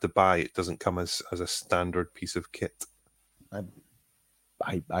actually have to buy? It doesn't come as a standard piece of kit.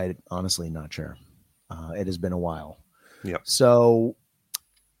 I honestly not sure. It has been a while. Yeah. So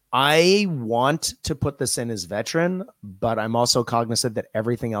I want to put this in as veteran, but I'm also cognizant that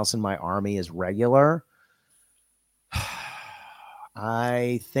everything else in my army is regular.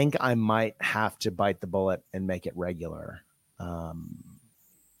 I think I might have to bite the bullet and make it regular,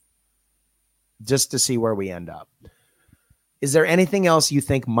 just to see where we end up. Is there anything else you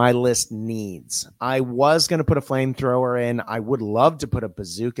think my list needs? I was going to put a flamethrower in. I would love to put a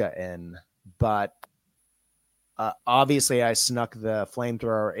bazooka in, but obviously I snuck the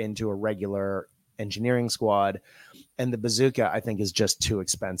flamethrower into a regular engineering squad, and the bazooka I think is just too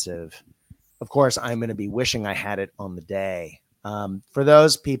expensive. Of course, I'm going to be wishing I had it on the day. For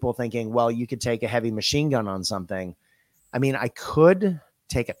those people thinking, well, you could take a heavy machine gun on something. I mean, I could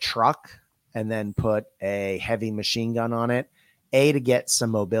take a truck and then put a heavy machine gun on it, A, to get some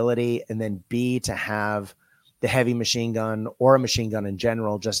mobility, and then B, to have the heavy machine gun or a machine gun in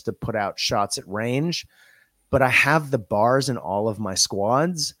general just to put out shots at range. But I have the bars in all of my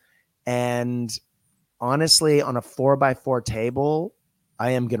squads. And honestly, on a 4x4 table,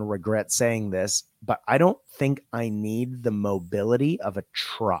 I am going to regret saying this, but I don't think I need the mobility of a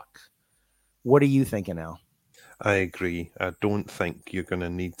truck. What are you thinking, Al? I agree. I don't think you're going to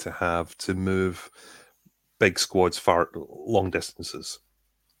need to have to move big squads far long distances.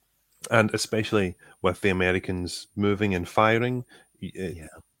 And especially with the Americans moving and firing,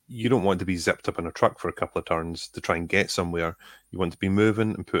 you don't want to be zipped up in a truck for a couple of turns to try and get somewhere. You want to be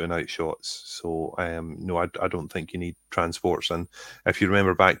moving and putting out shots. So, no, I don't think you need transports. And if you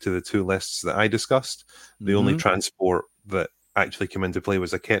remember back to the 2 lists that I discussed, the only transport that actually came into play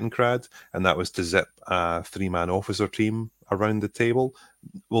was a Kettenkrad, and that was to zip a 3-man officer team around the table.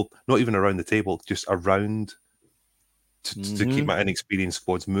 Well, not even around the table, just around to keep my inexperienced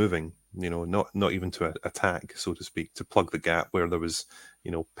squads moving. You know, not even to attack, so to speak, to plug the gap where there was,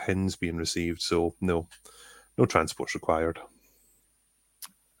 pins being received. So no transports required.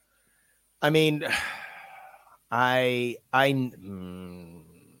 I mean, I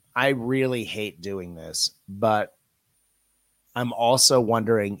really hate doing this, but I'm also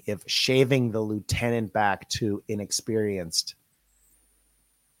wondering if shaving the lieutenant back to inexperienced.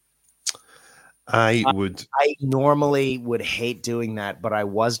 I normally would hate doing that, but I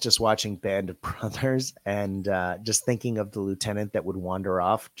was just watching Band of Brothers and just thinking of the lieutenant that would wander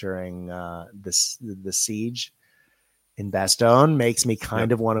off during the siege in Bastogne makes me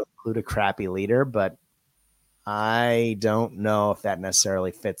kind of want to include a crappy leader, but I don't know if that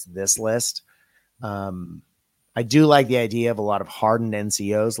necessarily fits this list. I do like the idea of a lot of hardened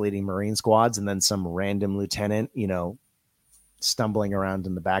NCOs leading Marine squads and then some random lieutenant, stumbling around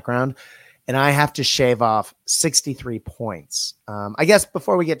in the background. And I have to shave off 63 points. I guess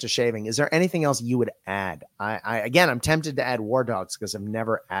before we get to shaving, is there anything else you would add? I'm tempted to add War Dogs because I've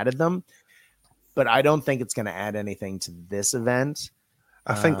never added them, but I don't think it's going to add anything to this event.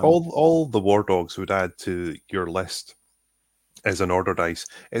 I think all the War Dogs would add to your list as an order dice.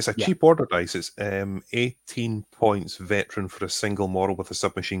 It's a cheap order dice. It's 18 points veteran for a single model with a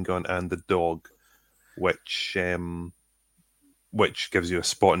submachine gun and the dog, which gives you a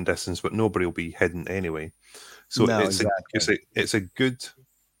spot and distance, but nobody will be hidden anyway. So it's a good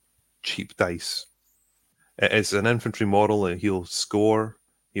cheap dice. It's an infantry model, and he'll score.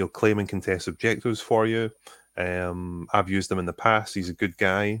 He'll claim and contest objectives for you. I've used him in the past. He's a good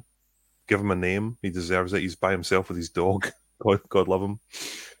guy. Give him a name. He deserves it. He's by himself with his dog. God love him.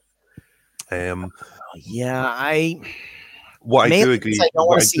 What I do agree. I don't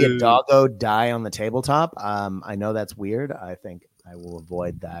want to see a doggo die on the tabletop. I know that's weird. I think I will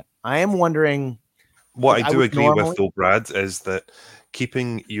avoid that. I am wondering. What I do agree with, though, Brad, is that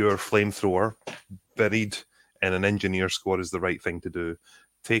keeping your flamethrower buried in an engineer squad is the right thing to do.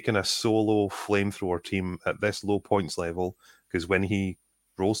 Taking a solo flamethrower team at this low points level, because when he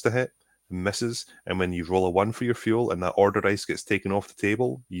rolls to hit, misses, and when you roll a 1 for your fuel and that order dice gets taken off the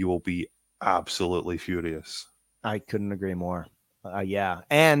table, you will be absolutely furious. I couldn't agree more.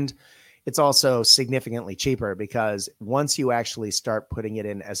 And it's also significantly cheaper because once you actually start putting it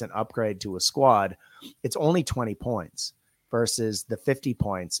in as an upgrade to a squad, it's only 20 points versus the 50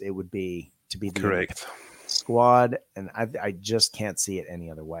 points it would be to be the correct squad. And I just can't see it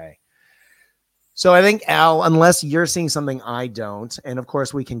any other way. So I think, Al, unless you're seeing something I don't, and of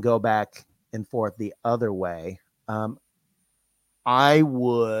course we can go back and forth the other way, I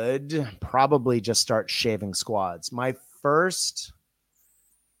would probably just start shaving squads. My first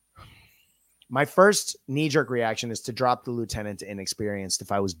knee-jerk reaction is to drop the lieutenant to inexperienced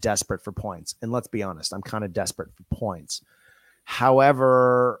if I was desperate for points. And let's be honest, I'm kind of desperate for points.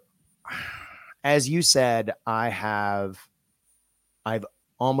 However, as you said, I've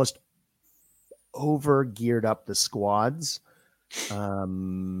almost over-geared up the squads.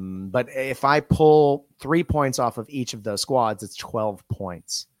 But if I pull 3 points off of each of those squads, it's 12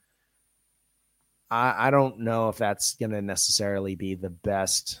 points. I don't know if that's going to necessarily be the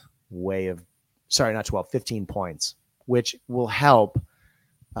best way of, 15 points, which will help.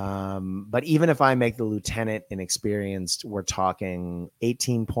 But even if I make the lieutenant inexperienced, we're talking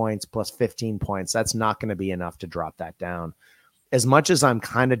 18 points plus 15 points. That's not going to be enough to drop that down. As much as I'm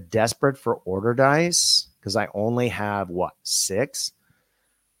kind of desperate for order dice, because I only have 6,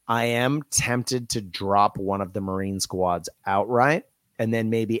 I am tempted to drop one of the Marine squads outright and then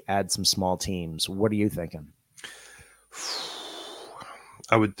maybe add some small teams. What are you thinking?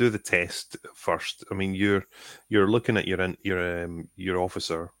 I would do the test first. I mean, you're looking at your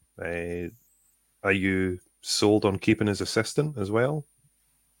officer. Are you sold on keeping his assistant as well?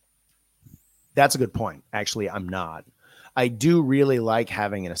 That's a good point. Actually, I'm not. I do really like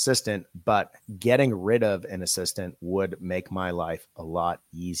having an assistant, but getting rid of an assistant would make my life a lot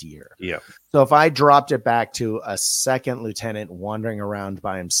easier. Yeah. So if I dropped it back to a second lieutenant wandering around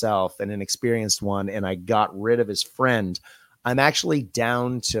by himself and an experienced one, and I got rid of his friend, I'm actually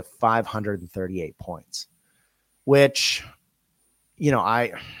down to 538 points, which,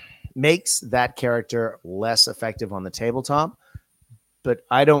 I makes that character less effective on the tabletop. But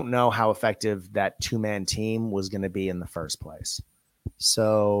I don't know how effective that 2-man team was going to be in the first place.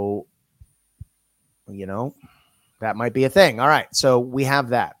 So, that might be a thing. All right. So we have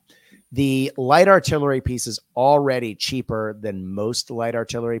that. The light artillery piece is already cheaper than most light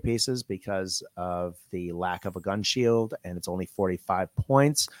artillery pieces because of the lack of a gun shield, and it's only 45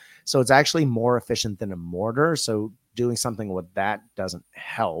 points. So it's actually more efficient than a mortar. So doing something with that doesn't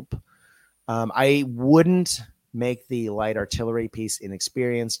help. I wouldn't make the light artillery piece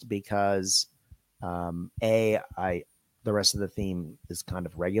inexperienced because the rest of the theme is kind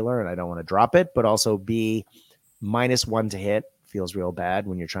of regular and I don't want to drop it, but also B, -1 to hit feels real bad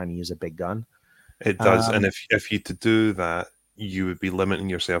when you're trying to use a big gun. It does. And if you to do that, you would be limiting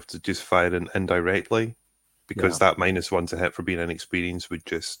yourself to just firing indirectly because that -1 to hit for being inexperienced would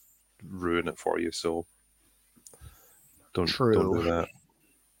just ruin it for you. So don't do that.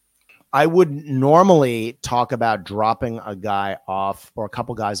 I would normally talk about dropping a guy off or a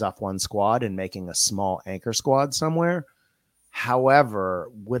couple guys off one squad and making a small anchor squad somewhere. However,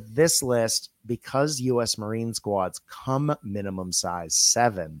 with this list, because U.S. Marine squads come minimum size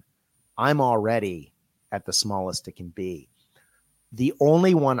 7, I'm already at the smallest it can be. The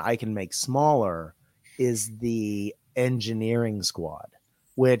only one I can make smaller is the engineering squad,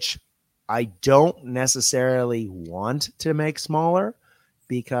 which I don't necessarily want to make smaller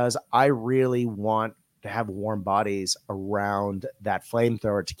because I really want to have warm bodies around that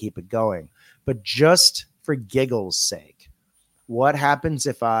flamethrower to keep it going. But just for giggles sake, what happens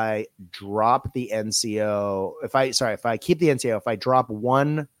if I drop the NCO? If I keep the NCO, if I drop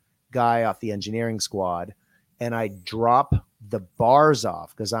one guy off the engineering squad and I drop the bars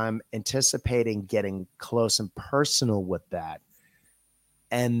off because I'm anticipating getting close and personal with that,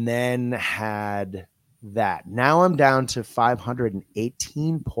 and then had that. Now I'm down to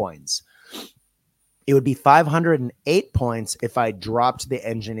 518 points. It would be 508 points if I dropped the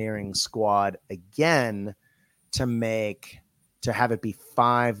engineering squad again to have it be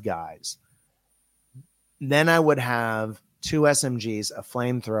 5 guys. Then I would have 2 SMGs, a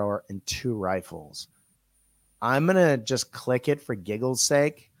flamethrower, and 2 rifles. I'm going to just click it for giggles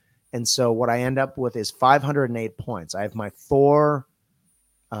sake. And so what I end up with is 508 points. I have my 4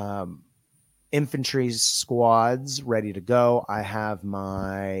 infantry squads ready to go. I have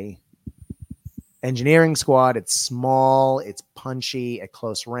my engineering squad. It's small, it's punchy at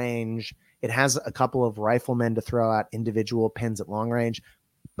close range. It has a couple of riflemen to throw out individual pins at long range,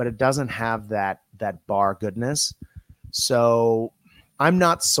 but it doesn't have that bar goodness. So I'm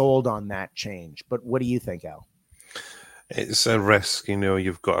not sold on that change. But what do you think, Al? It's a risk.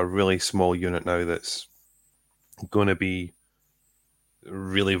 You've got a really small unit now that's going to be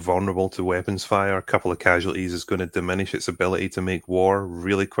really vulnerable to weapons fire. A couple of casualties is going to diminish its ability to make war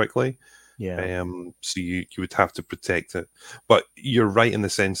really quickly. Yeah. So you would have to protect it. But you're right in the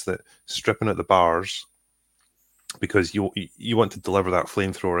sense that stripping at the bars, because you want to deliver that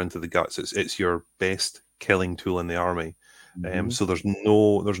flamethrower into the guts. It's your best killing tool in the army. Mm-hmm. So there's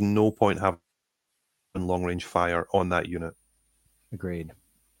no point having long range fire on that unit. Agreed.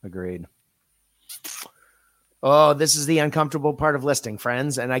 Oh, this is the uncomfortable part of listing,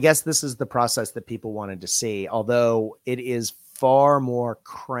 friends. And I guess this is the process that people wanted to see, although it is far more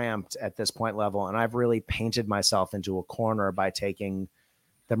cramped at this point level. And I've really painted myself into a corner by taking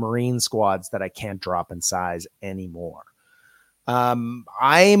the Marine squads that I can't drop in size anymore. I'm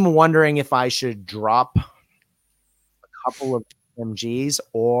wondering if I should drop a couple of MGs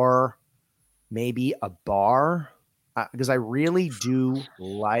or maybe a bar, because I really do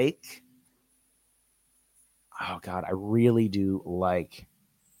like... Oh God, I really do like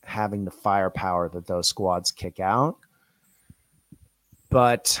having the firepower that those squads kick out.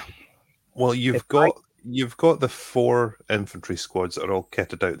 But you've got the 4 infantry squads that are all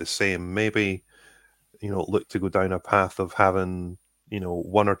kitted out the same. Maybe look to go down a path of having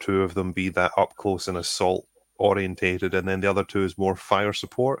 1 or 2 of them be that up close and assault orientated, and then the other 2 is more fire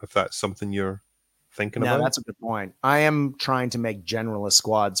support. If that's something you're thinking about. That's a good point. I am trying to make generalist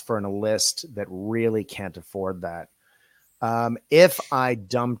squads for an enlist that really can't afford that. If I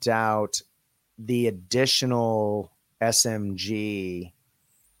dumped out the additional SMG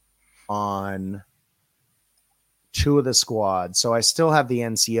on 2 of the squads, so I still have the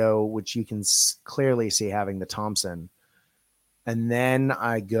NCO, which you can clearly see having the Thompson, and then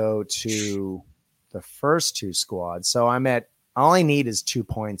I go to the first 2 squads. So all I need is 2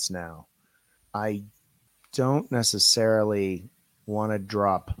 points now. I don't necessarily want to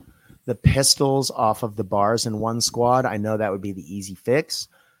drop the pistols off of the bars in 1 squad. I know that would be the easy fix,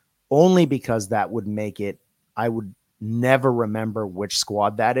 only because that would make it, I would never remember which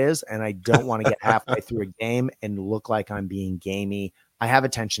squad that is. And I don't want to get halfway through a game and look like I'm being gamey. I have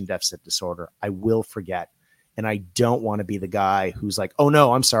attention deficit disorder. I will forget. And I don't want to be the guy who's like, oh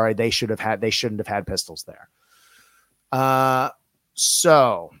no, I'm sorry. They shouldn't have had pistols there.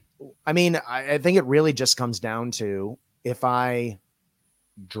 So, I mean, I think it really just comes down to if I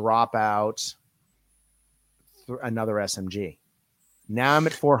drop out another SMG. Now I'm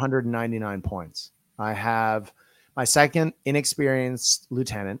at 499 points. I have my second inexperienced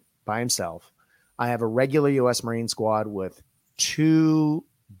lieutenant by himself. I have a regular U.S. Marine squad with 2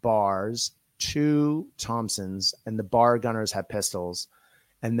 bars, 2 Thompsons, and the bar gunners have pistols.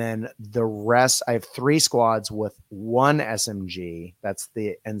 And then the rest, I have 3 squads with 1 SMG. That's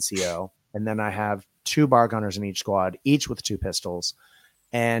the NCO. And then I have 2 bar gunners in each squad, each with 2 pistols.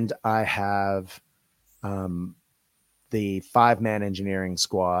 And I have the 5-man engineering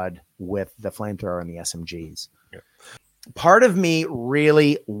squad with the flamethrower and the SMGs. Yeah. Part of me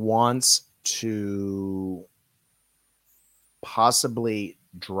really wants to possibly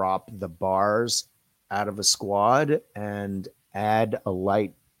drop the bars out of a squad and add a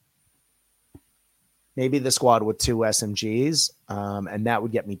light, maybe the squad with 2 SMGs, and that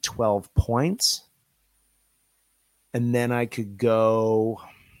would get me 12 points. And then I could go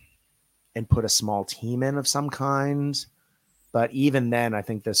and put a small team in of some kind. But even then, I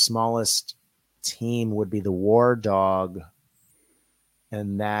think the smallest team would be the War Dog.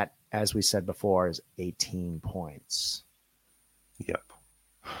 And that, as we said before, is 18 points. Yep.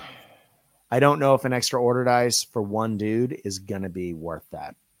 I don't know if an extra order dice for one dude is going to be worth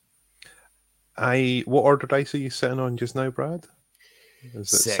that. What order dice are you sitting on just now, Brad?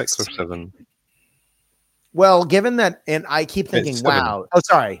 Is it 6 or 7? Well, given that, and I keep thinking, wow. Oh,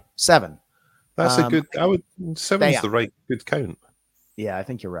 sorry, 7. That's a good. 7's the right good count. Yeah, I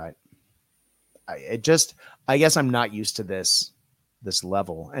think you're right. I guess I'm not used to this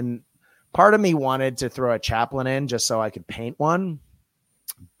level, and part of me wanted to throw a chaplain in just so I could paint one,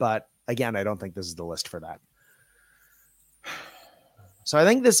 but again, I don't think this is the list for that. So I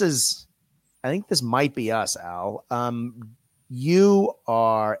think this might be us, Al. You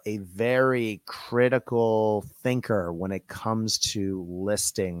are a very critical thinker when it comes to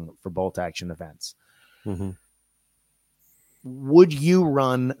listing for bolt action events. Mm-hmm. Would you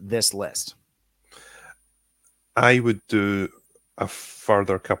run this list? I would do a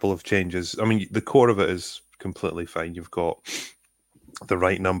further couple of changes. I mean, the core of it is completely fine. You've got the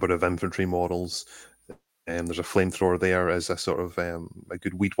right number of infantry models, and there's a flamethrower there as a sort of a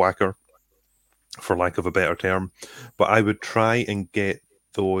good weed whacker, for lack of a better term. But I would try and get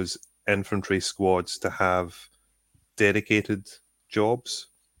those infantry squads to have dedicated jobs.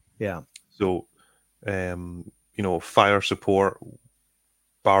 Yeah. So, fire support,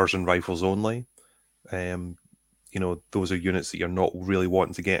 bars and rifles only. Those are units that you're not really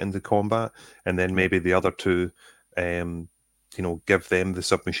wanting to get into combat. And then maybe the other two, give them the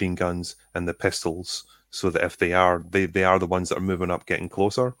submachine guns and the pistols, so that if they are the ones that are moving up, getting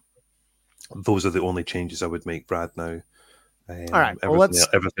closer. Those are the only changes I would make, Brad, now. All right.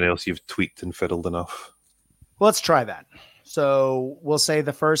 Everything else you've tweaked and fiddled enough. Let's try that. So we'll say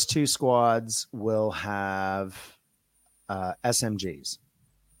the first 2 squads will have SMGs.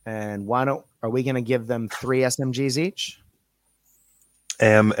 And are we going to give them 3 SMGs each?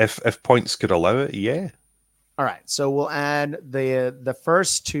 If points could allow it, yeah. All right, so we'll add the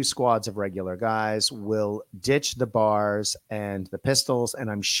first 2 squads of regular guys. Will ditch the bars and the pistols, and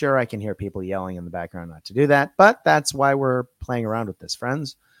I'm sure I can hear people yelling in the background not to do that, but that's why we're playing around with this,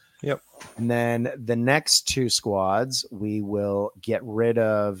 friends. Yep. And then the next 2 squads, we will get rid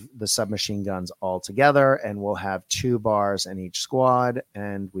of the submachine guns altogether, and we'll have 2 bars in each squad,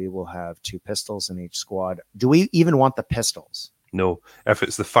 and we will have 2 pistols in each squad. Do we even want the pistols? No. If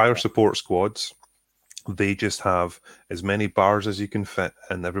it's the fire support squads, they just have as many bars as you can fit,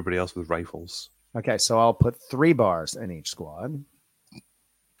 and everybody else with rifles. Okay, so I'll put 3 bars in each squad.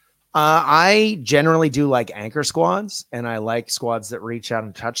 I generally do like anchor squads, and I like squads that reach out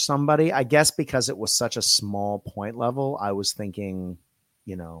and touch somebody. I guess because it was such a small point level, I was thinking,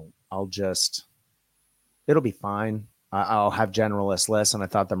 it'll be fine. I'll have generalist lists, and I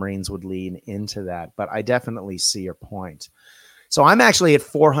thought the Marines would lean into that, but I definitely see your point. So I'm actually at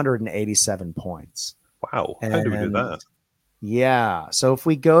 487 points. Wow. How do we do that? Yeah. So if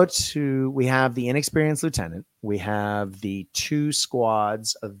we we have the inexperienced lieutenant, we have the 2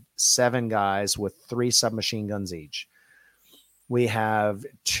 squads of 7 guys with 3 submachine guns each. We have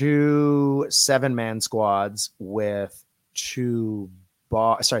 2 7-man squads with 3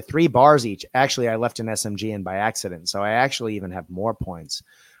 bars each. Actually, I left an SMG in by accident, so I actually even have more points.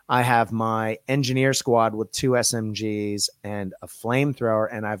 I have my engineer squad with 2 SMGs and a flamethrower,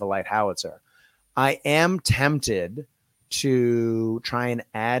 and I have a light howitzer. I am tempted to try and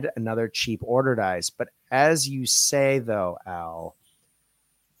add another cheap order dice, but as you say, though, Al,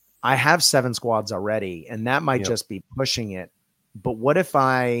 I have 7 squads already, and that might just be pushing it. But what if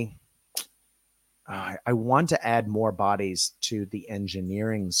I want to add more bodies to the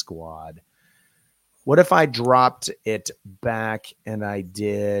engineering squad? What if I dropped it back and I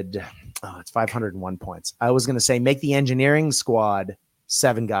did, it's 501 points. I was going to say make the engineering squad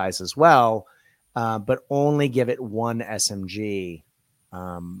 7 guys as well, but only give it 1 SMG.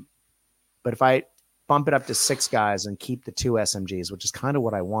 But if I bump it up to 6 guys and keep the 2 SMGs, which is kind of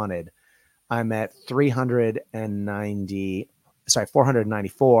what I wanted, I'm at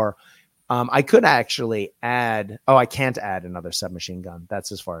 494. I could actually add, I can't add another submachine gun.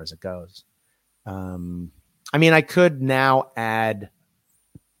 That's as far as it goes. I could now add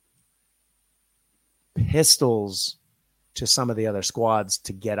pistols to some of the other squads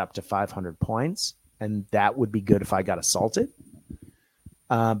to get up to 500 points, and that would be good if I got assaulted.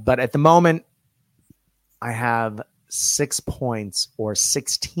 But at the moment, I have 6 points or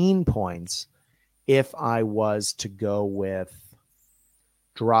 16 points if I was to go with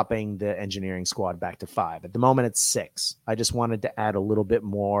dropping the engineering squad back to 5. At the moment, it's 6. I just wanted to add a little bit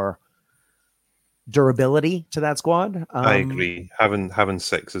more durability to that squad. I agree. Having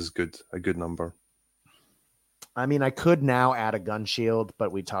 6 is a good number. I mean, I could now add a gun shield,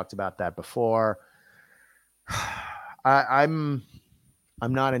 but we talked about that before. I'm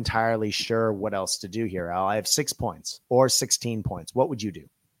not entirely sure what else to do here, Al. I have 6 points or 16 points. What would you do?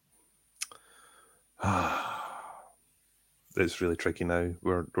 It's really tricky now.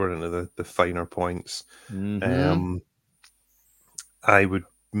 We're into the finer points. Mm-hmm. I would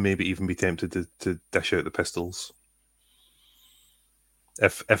maybe even be tempted to dish out the pistols.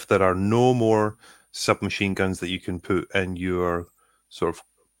 If there are no more submachine guns that you can put in your sort of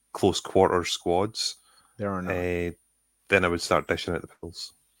close quarter squads, there are not. Then I would start dishing out the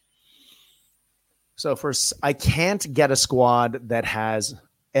pistols. So I can't get a squad that has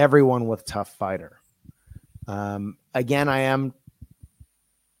everyone with tough fighter. Again,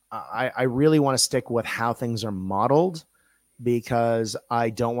 I really want to stick with how things are modeled because I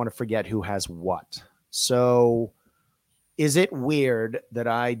don't want to forget who has what. So is it weird that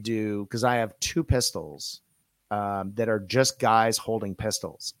I do, because I have 2 pistols that are just guys holding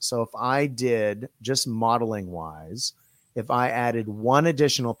pistols. So if I did, just modeling wise, if I added 1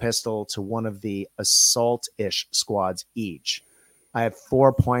 additional pistol to one of the assault-ish squads each, I have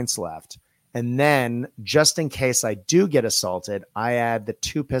 4 points left. And then just in case I do get assaulted, I add the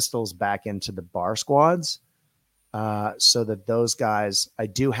 2 pistols back into the bar squads so that those guys, I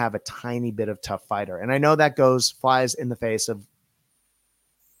do have a tiny bit of tough fighter. And I know that flies in the face of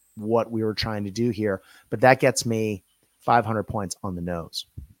what we were trying to do here, but that gets me 500 points on the nose.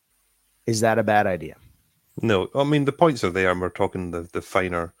 Is that a bad idea? No, I mean, the points are there, and we're talking the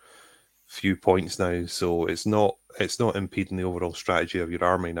finer few points now, so it's not impeding the overall strategy of your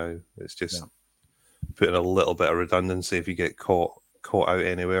army now. It's just putting a little bit of redundancy if you get caught out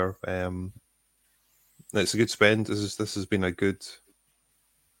anywhere. It's a good spend. This has been a good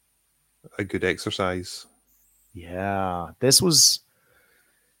exercise. Yeah, this was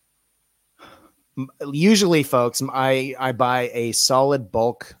usually, folks, I buy a solid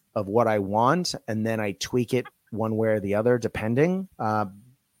bulk of what I want, and then I tweak it one way or the other, depending.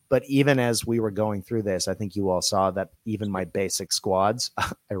 But even as we were going through this, I think you all saw that even my basic squads,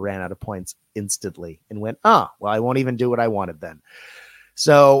 I ran out of points instantly and went, well, I won't even do what I wanted then.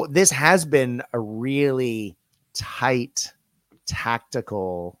 So this has been a really tight,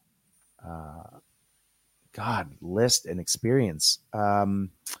 tactical, list and experience.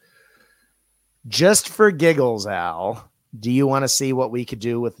 Just for giggles, Al, do you want to see what we could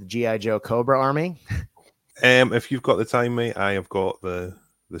do with the G.I. Joe Cobra army? If you've got the time, mate, I have got the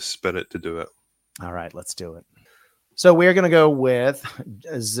spirit to do it. All right, let's do it. So we're going to go with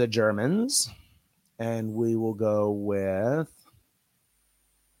the Germans, and we will go with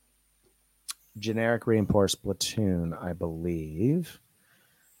generic reinforced platoon, I believe,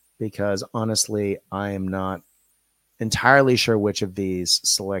 because honestly, I am not entirely sure which of these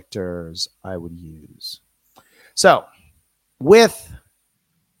selectors I would use. So with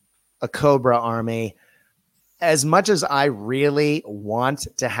a Cobra army, as much as I really want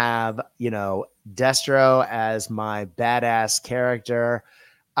to have, Destro as my badass character,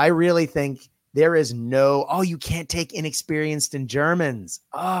 I really think there is you can't take inexperienced in Germans.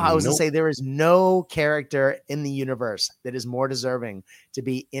 I was going to say there is no character in the universe that is more deserving to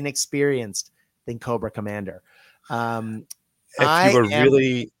be inexperienced than Cobra Commander. If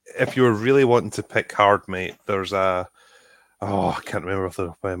you were really wanting to pick hard, mate, there's I can't remember off the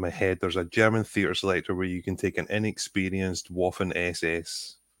top of my head. There's a German theater selector where you can take an inexperienced Waffen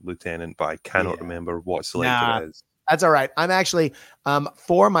SS lieutenant, but I cannot remember what selector it is. That's all right. I'm actually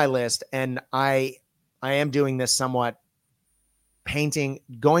for my list, and I am doing this somewhat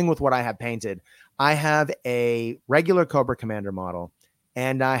going with what I have painted. I have a regular Cobra Commander model,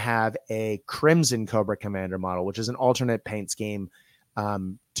 and I have a Crimson Cobra Commander model, which is an alternate paint scheme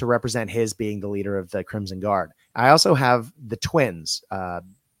to represent his being the leader of the Crimson Guard. I also have the twins,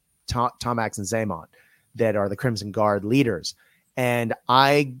 Tomax and Zaymon, that are the Crimson Guard leaders. And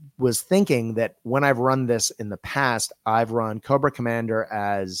I was thinking that when I've run this in the past, I've run Cobra Commander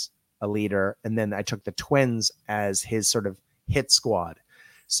as a leader, and then I took the twins as his sort of hit squad.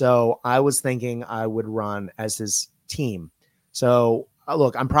 So I was thinking I would run as his team. So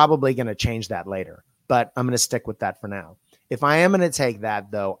look, I'm probably going to change that later, but I'm going to stick with that for now. If I am going to take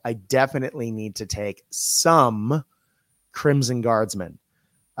that, though, I definitely need to take some Crimson Guardsmen.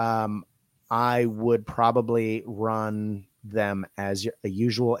 I would probably run them as a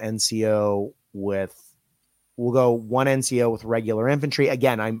usual NCO we'll go one NCO with regular infantry.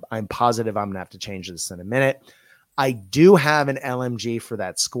 Again, I'm positive I'm going to have to change this in a minute. I do have an LMG for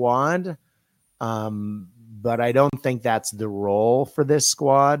that squad, but I don't think that's the role for this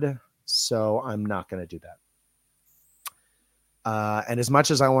squad. So I'm not going to do that. And as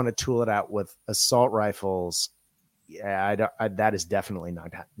much as I want to tool it out with assault rifles, yeah, that is definitely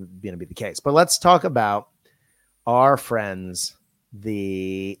not going to be the case. But let's talk about our friends,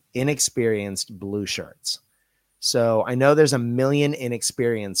 the inexperienced blue shirts. So I know there's a million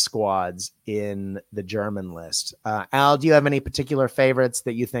inexperienced squads in the German list. Al, do you have any particular favorites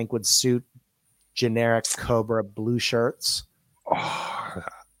that you think would suit generic Cobra blue shirts? Oh,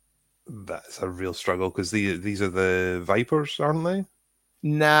 that's a real struggle because these are the Vipers, aren't they?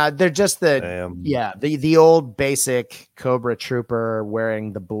 Nah, they're just the old basic Cobra trooper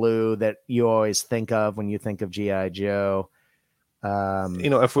wearing the blue that you always think of when you think of G.I. Joe.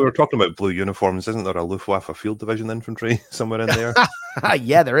 If we were talking about blue uniforms, isn't there a Luftwaffe Field Division infantry somewhere in there?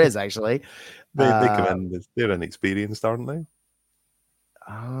 Yeah, there is actually. They come in, they're inexperienced, aren't they?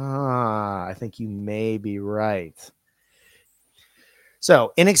 I think you may be right.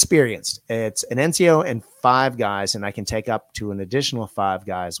 So inexperienced. It's an NCO and 5 guys, and I can take up to an additional 5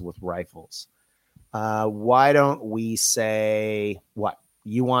 guys with rifles. Why don't we say what?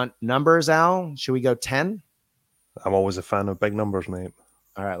 You want numbers, Al? Should we go 10? I'm always a fan of big numbers, mate.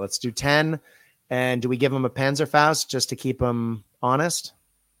 All right, let's do 10. And do we give them a Panzerfaust just to keep them honest?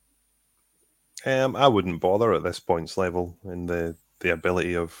 I wouldn't bother at this points level in the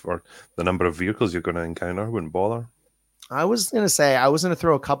ability of or the number of vehicles you're going to encounter. I wouldn't bother. I was going to say I was going to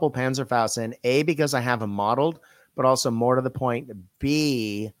throw a couple Panzerfausts in, A, because I have them modeled, but also more to the point,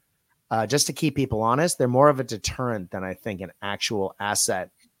 B, just to keep people honest, they're more of a deterrent than I think an actual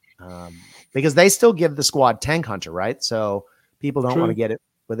asset. Because they still give the squad tank hunter, right? So people don't want to get it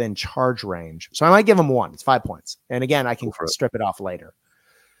within charge range. So I might give them 1. It's 5 points. And again, I can strip it off later.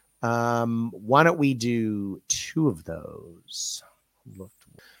 Why don't we do 2 of those?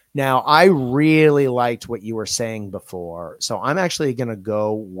 Now, I really liked what you were saying before. So I'm actually going to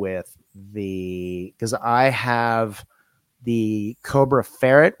go with because I have the Cobra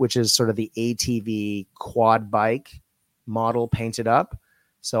Ferret, which is sort of the ATV quad bike model painted up.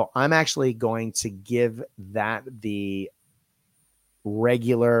 So I'm actually going to give that the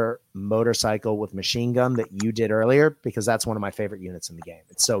regular motorcycle with machine gun that you did earlier, because that's one of my favorite units in the game.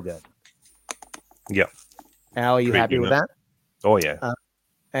 It's so good. Yeah. Al, are you happy with that? Oh, yeah.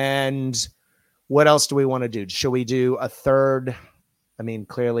 And what else do we want to do? Should we do a third? I mean,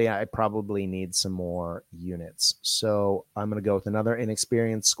 clearly I probably need some more units. So I'm going to go with another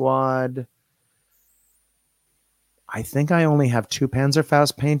inexperienced squad. I think I only have 2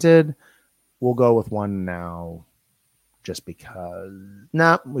 Panzerfaust painted. We'll go with 1 now just because.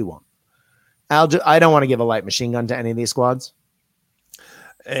 No, we won't. I don't want to give a light machine gun to any of these squads.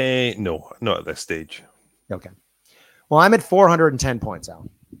 No, not at this stage. Okay. Well, I'm at 410 points, Al.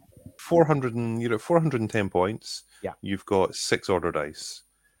 You're at 410 points. Yeah. You've got 6 order dice.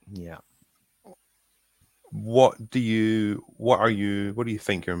 Yeah. What do you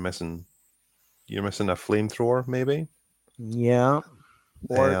think you're missing? You're missing a flamethrower, maybe? Yeah.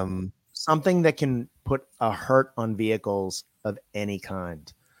 Or something that can put a hurt on vehicles of any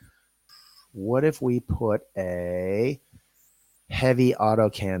kind. What if we put a heavy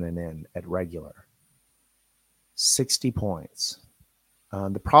autocannon in at regular? 60 points.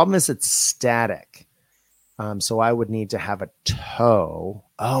 The problem is it's static. So I would need to have a tow.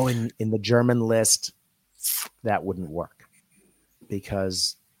 Oh, in the German list, that wouldn't work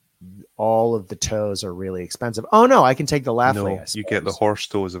because all of the tows are really expensive. Oh, no, I can take the Lafley. No, you get the horse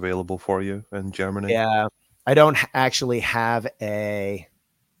tows available for you in Germany. Yeah, I don't actually have that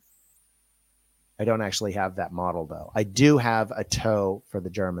model, though. I do have a tow for the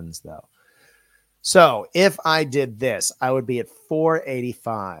Germans, though. So if I did this, I would be at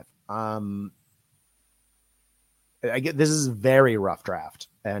 485. This is a very rough draft,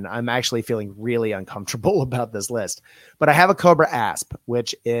 and I'm actually feeling really uncomfortable about this list. But I have a Cobra Asp,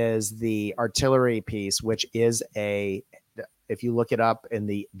 which is the artillery piece, which is if you look it up in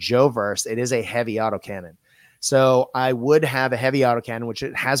the Joe-verse, it is a heavy autocannon. So I would have a heavy autocannon, which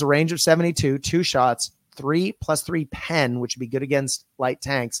it has a range of 72, 2 shots, 3+3 pen, which would be good against light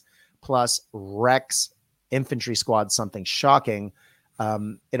tanks, plus Rex infantry squad, something shocking.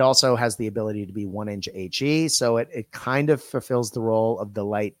 It also has the ability to be 1-inch HE, so it kind of fulfills the role of the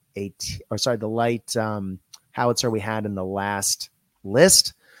light howitzer we had in the last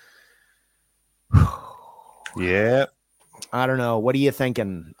list. Yeah, I don't know. What are you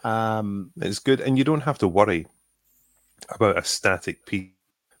thinking? It's good, and you don't have to worry about a static piece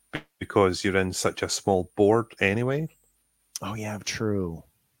because you're in such a small board anyway. Oh yeah, true.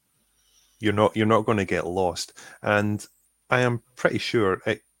 You're not going to get lost, and I am pretty sure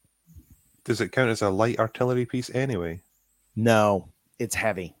does it count as a light artillery piece anyway? No, it's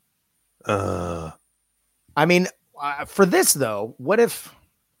heavy. I mean, for this though, what if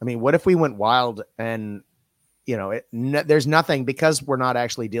we went wild and there's nothing, because we're not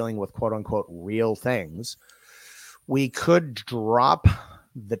actually dealing with quote unquote real things. We could drop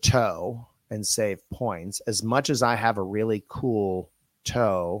the toe and save points. As much as I have a really cool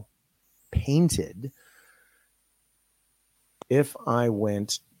toe painted, if I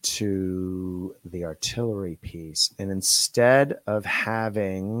went to the artillery piece and instead of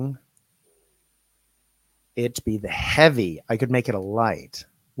having it be the heavy, I could make it a light,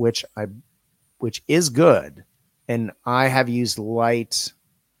 which is good. And I have used light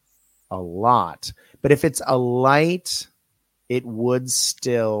a lot. But if it's a light, it would be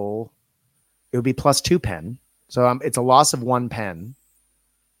 +2 pen. So it's a loss of 1 pen,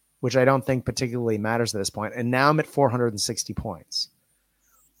 which I don't think particularly matters at this point. And now I'm at 460 points.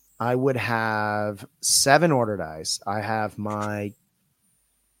 I would have 7 order dice. I have my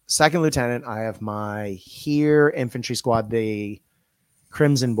second lieutenant. I have my here infantry squad, the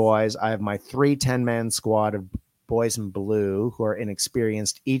Crimson Boys. I have my 3 10-man squad of boys in blue who are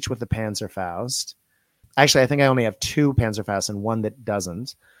inexperienced, each with the Panzerfaust. Actually, I think I only have 2 Panzerfausts and 1 that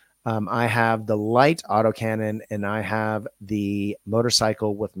doesn't. I have the light autocannon, and I have the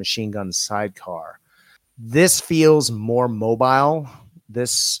motorcycle with machine gun sidecar. This feels more mobile.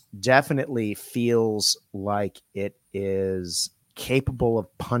 This definitely feels like it is capable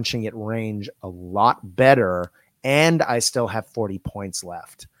of punching at range a lot better, and I still have 40 points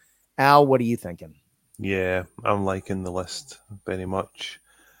left. Al, what are you thinking? Yeah, I'm liking the list very much.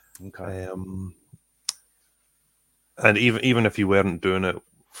 Okay. And even if you weren't doing it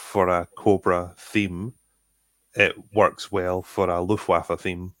for a Cobra theme, it works well for a Luftwaffe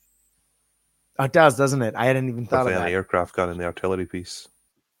theme. Oh, it does, doesn't it? I hadn't even thought of that. The aircraft gun and the artillery piece.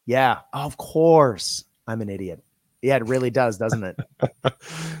 Yeah, of course. I'm an idiot. Yeah, it really does, doesn't it?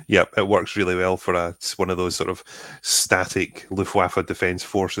 Yep, it works really well for one of those sort of static Luftwaffe defense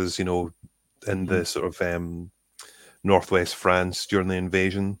forces, in the sort of northwest France during the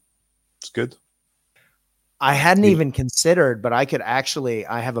invasion. It's good. I hadn't even considered, but I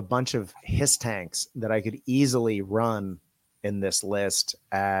have a bunch of HISS tanks that I could easily run in this list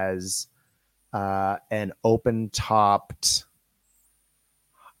as an open-topped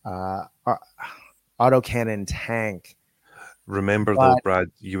autocannon tank. Remember, though,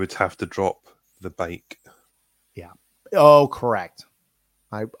 Brad, you would have to drop the bike. Yeah. Oh, correct.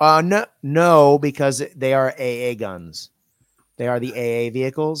 No, because they are AA guns. They are the AA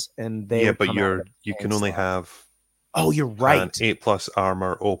vehicles, and they. Yeah, but you can only have. Oh, you're right. 8+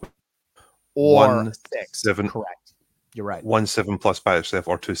 armor open, or 6. Correct. You're right. 1 7+ battle staff,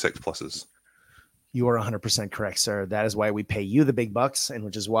 or 2 6+. You are 100% correct, sir. That is why we pay you the big bucks, and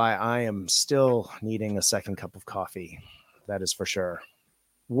which is why I am still needing a second cup of coffee. That is for sure.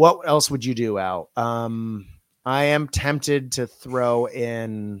 What else would you do, Al? I am tempted to throw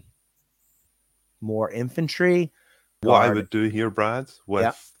in more infantry. What I would do here, Brad,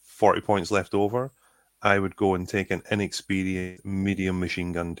 with 40 points left over, I would go and take an inexperienced medium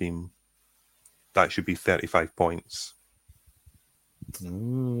machine gun team. That should be 35 points.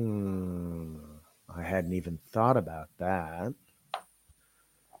 I hadn't even thought about that.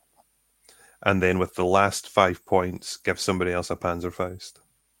 And then with the last 5 points, give somebody else a Panzerfaust.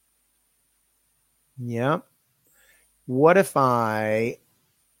 Yeah. What if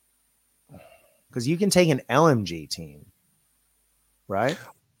because you can take an LMG team, right?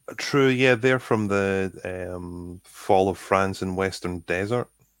 True, yeah, they're from the fall of France and Western Desert.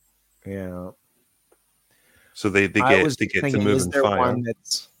 Yeah. So they get to move and fire. One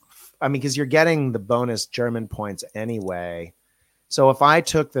that's, because you're getting the bonus German points anyway. So if I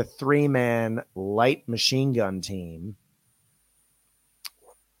took the 3-man light machine gun team,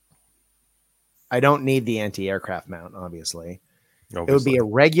 I don't need the anti-aircraft mount, obviously. It would be a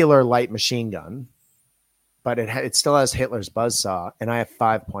regular light machine gun, but it still has Hitler's buzzsaw, and I have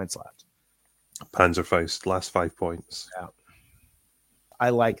 5 points left. Panzerfaust, last 5 points. Yeah.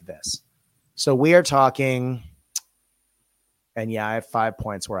 I like this. So we are talking, and I have 5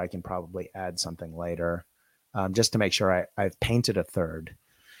 points where I can probably add something later, just to make sure I've painted a third.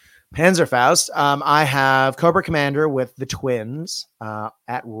 Panzerfaust. I have Cobra Commander with the twins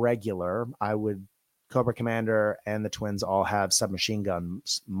at regular. Cobra Commander and the twins all have submachine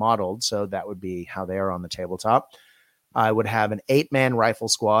guns modeled, so that would be how they are on the tabletop. I would have an 8-man rifle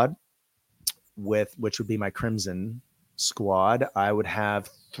squad, which would be my Crimson squad. I would have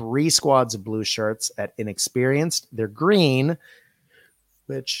 3 squads of blue shirts at inexperienced. They're green,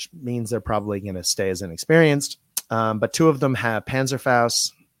 which means they're probably going to stay as inexperienced. But 2 of them have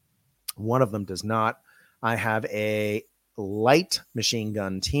Panzerfaust. 1 of them does not. I have a light machine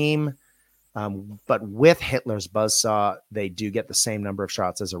gun team. But with Hitler's Buzzsaw, they do get the same number of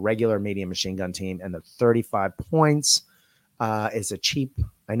shots as a regular medium machine gun team, and the 35 points is a cheap.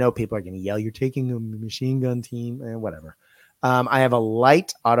 I know people are going to yell, "You're taking a machine gun team," and whatever. I have a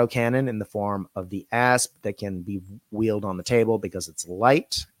light autocannon in the form of the Asp that can be wheeled on the table because it's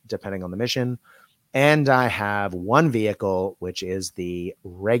light, depending on the mission. And I have one vehicle, which is the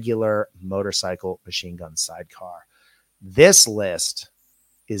regular motorcycle machine gun sidecar. This list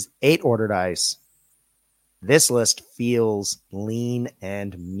is 8 order dice. This list feels lean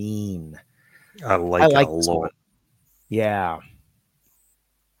and mean. I like it a lot. One. Yeah.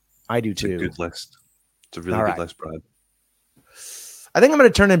 I do too. It's a good list. It's a really good list, Brad. I think I'm going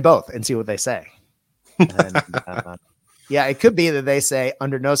to turn in both and see what they say. And, yeah, it could be that they say,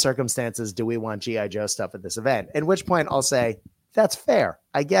 under no circumstances do we want G.I. Joe stuff at this event. At which point I'll say, that's fair.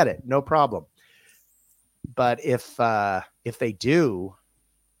 I get it. No problem. But if they do,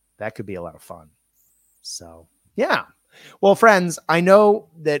 that could be a lot of fun. So, yeah. Well, friends, I know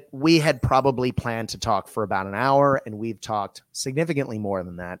that we had probably planned to talk for about an hour, and we've talked significantly more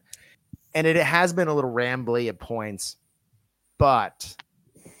than that. And it has been a little rambly at points, but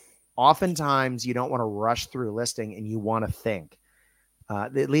oftentimes you don't want to rush through listing and you want to think.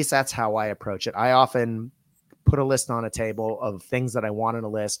 At least that's how I approach it. I often put a list on a table of things that I want in a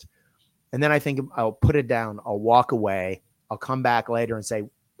list, and then I think I'll put it down. I'll walk away. I'll come back later and say,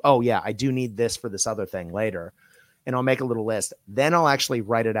 oh, yeah, I do need this for this other thing later. And I'll make a little list. Then I'll actually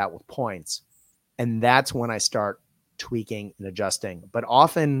write it out with points. And that's when I start tweaking and adjusting. But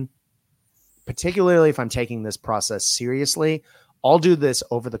often, particularly if I'm taking this process seriously, I'll do this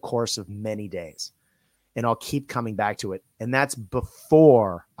over the course of many days. And I'll keep coming back to it. And that's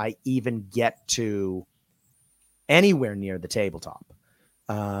before I even get to anywhere near the tabletop.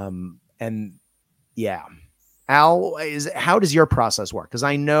 And yeah. Al, how does your process work? Because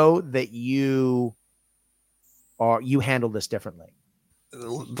I know that you handle this differently. The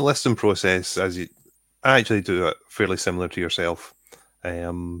listing process, I actually do it fairly similar to yourself.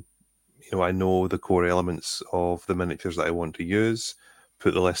 I know the core elements of the miniatures that I want to use,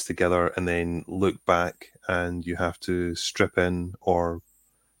 put the list together, and then look back, and you have to strip in or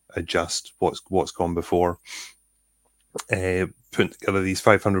adjust what's gone before. Putting together these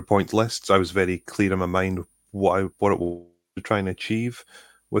 500-point lists, I was very clear in my mind what it was to try and achieve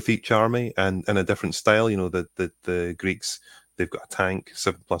with each army, and in a different style. The Greeks, they've got a tank,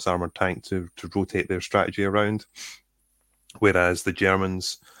 7+ armored tank to rotate their strategy around, whereas the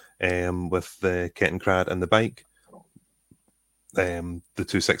Germans, with the Kettenkrad and the bike, the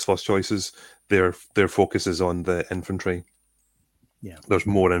two 6+ choices, their focus is on the infantry. Yeah, there's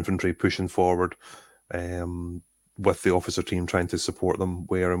more infantry pushing forward, with the officer team trying to support them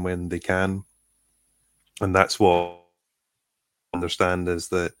where and when they can. And that's what I understand is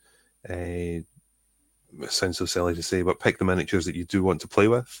that, it sounds so silly to say, but pick the miniatures that you do want to play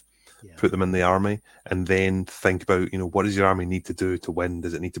with, put them in the army, and then think about, what does your army need to do to win?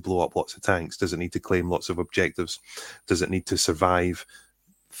 Does it need to blow up lots of tanks? Does it need to claim lots of objectives? Does it need to survive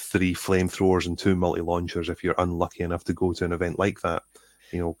 3 flamethrowers and 2 multi-launchers if you're unlucky enough to go to an event like that?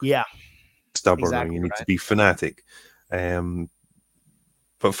 Stubborn, exactly, and you need to be fanatic.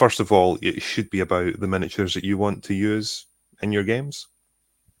 But first of all, it should be about the miniatures that you want to use in your games.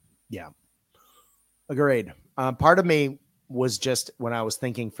 Yeah. Agreed. Part of me was just, when I was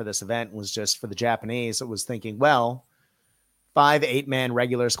thinking for this event, was just for the Japanese, it was thinking, well, 5 8-man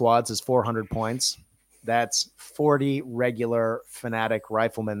regular squads is 400 points. That's 40 regular fanatic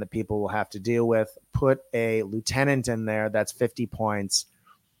riflemen that people will have to deal with. Put a lieutenant in there, that's 50 points.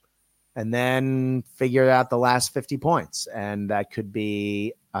 And then figure out the last 50 points. And that could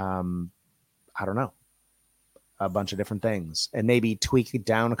be, I don't know, a bunch of different things. And maybe tweak it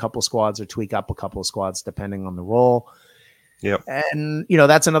down a couple squads or tweak up a couple of squads, depending on the role. Yep. And,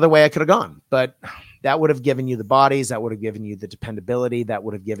 that's another way I could have gone. But that would have given you the bodies. That would have given you the dependability. That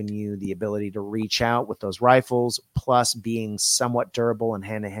would have given you the ability to reach out with those rifles, plus being somewhat durable in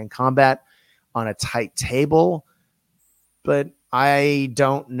hand-to-hand combat on a tight table. But I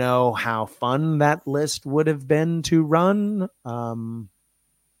don't know how fun that list would have been to run.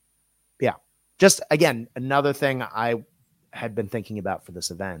 Yeah, just again, another thing I had been thinking about for this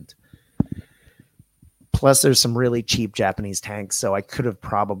event. Plus, there's some really cheap Japanese tanks, so I could have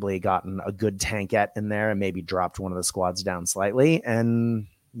probably gotten a good tankette in there and maybe dropped one of the squads down slightly. And,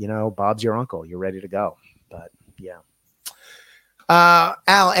 Bob's your uncle. You're ready to go. But, yeah.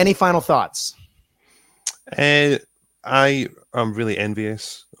 Al, any final thoughts? I am really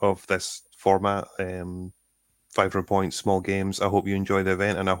envious of this format. 500 points, small games. I hope you enjoy the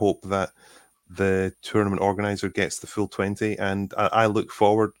event, and I hope that the tournament organizer gets the full 20. And I look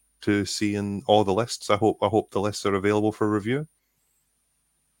forward to seeing all the lists. I hope the lists are available for review.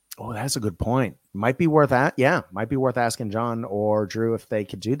 Oh, that's a good point. Might be worth asking John or Drew if they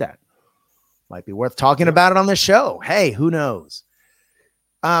could do that. Might be worth talking about it on the show. Hey, who knows?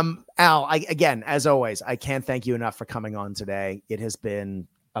 Al, again, as always, I can't thank you enough for coming on today. It has been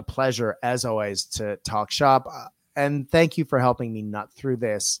a pleasure, as always, to talk shop. And thank you for helping me nut through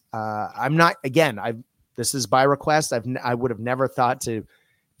this. This is by request. I would have never thought to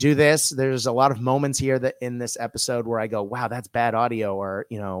do this. There's a lot of moments here that in this episode where I go, wow, that's bad audio, or,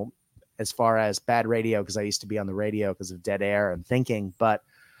 as far as bad radio, because I used to be on the radio because of dead air and thinking, but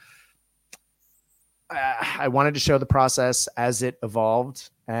I wanted to show the process as it evolved,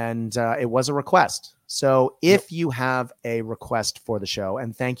 and it was a request. So if you have a request for the show,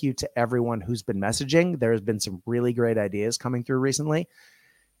 and thank you to everyone who's been messaging, there has been some really great ideas coming through recently.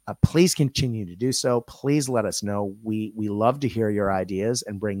 Please continue to do so. Please let us know. We love to hear your ideas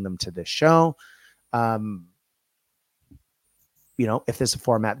and bring them to this show. If there's a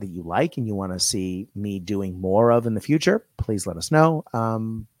format that you like and you want to see me doing more of in the future, please let us know.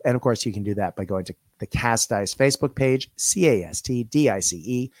 And of course, you can do that by going to the Cast Dice Facebook page,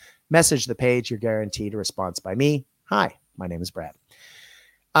 CASTDICE. Message the page. You're guaranteed a response by me. Hi, my name is Brad.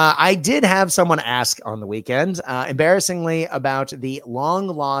 I did have someone ask on the weekend, embarrassingly, about the long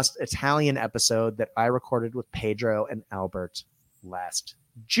lost Italian episode that I recorded with Pedro and Albert last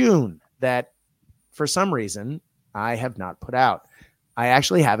June that for some reason I have not put out. I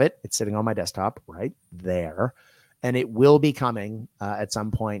actually have it. It's sitting on my desktop right there, and it will be coming at some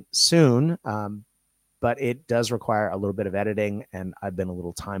point soon. But it does require a little bit of editing, and I've been a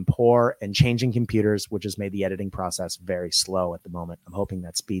little time poor and changing computers, which has made the editing process very slow at the moment. I'm hoping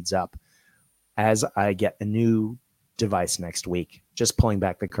that speeds up as I get a new device next week. Just pulling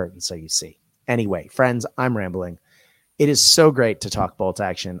back the curtain so you see. Anyway, friends, I'm rambling. It is so great to talk bolt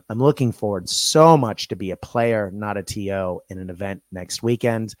action. I'm looking forward so much to be a player, not a TO, in an event next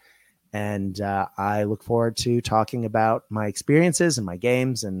weekend. And I look forward to talking about my experiences and my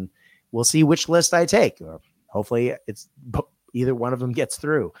games, and we'll see which list I take. Or hopefully it's either one of them gets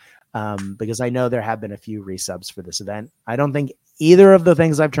through, because I know there have been a few resubs for this event. I don't think either of the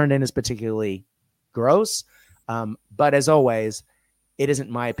things I've turned in is particularly gross. But as always, it isn't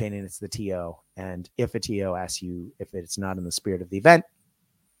my opinion. It's the TO. And if a TO asks you if it's not in the spirit of the event,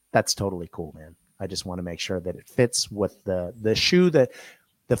 that's totally cool, man. I just want to make sure that it fits with the shoe, the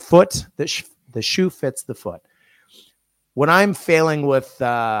foot, the shoe fits the foot. When I'm failing with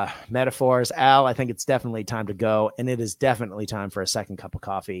metaphors, Al, I think it's definitely time to go, and it is definitely time for a second cup of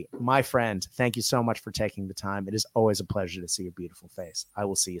coffee. My friend, thank you so much for taking the time. It is always a pleasure to see your beautiful face. I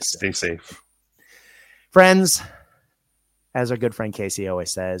will see you soon. Stay safe. Friends, as our good friend Casey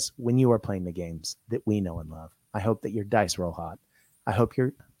always says, when you are playing the games that we know and love, I hope that your dice roll hot. I hope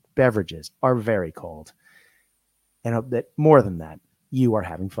your beverages are very cold. And I hope that more than that, you are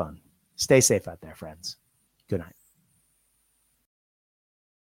having fun. Stay safe out there, friends. Good night.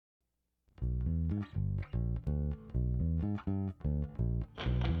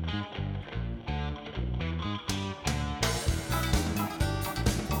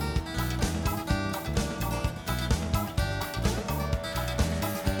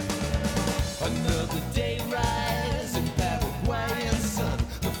 Another day rise in Paraguayan sun.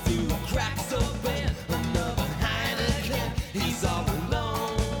 The few cracks open, another Heineken. He's all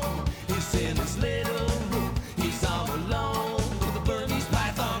alone. He's in his little room. He's all alone with a Burmese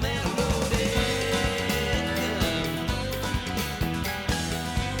python and a loaded.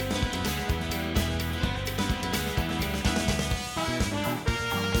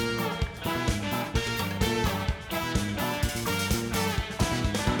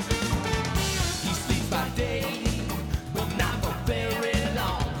 He sleeps by day, but not for very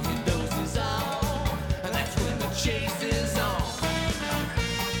long. He dozes off, and that's when the chase is on.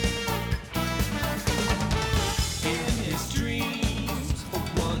 In his dreams,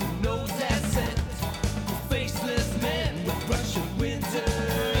 one knows that scent. Faceless men with Russian winter.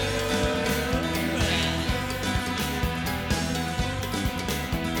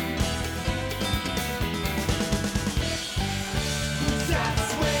 That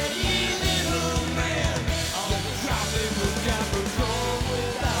sweaty little man on the tropical Capricorn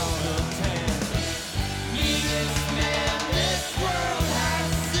without a tan. Neatest man this world has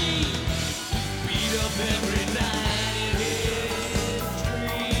seen. Beat up every night in his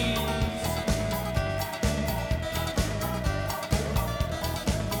dreams.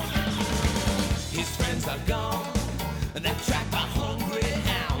 His friends are gone, and they're trapped behind.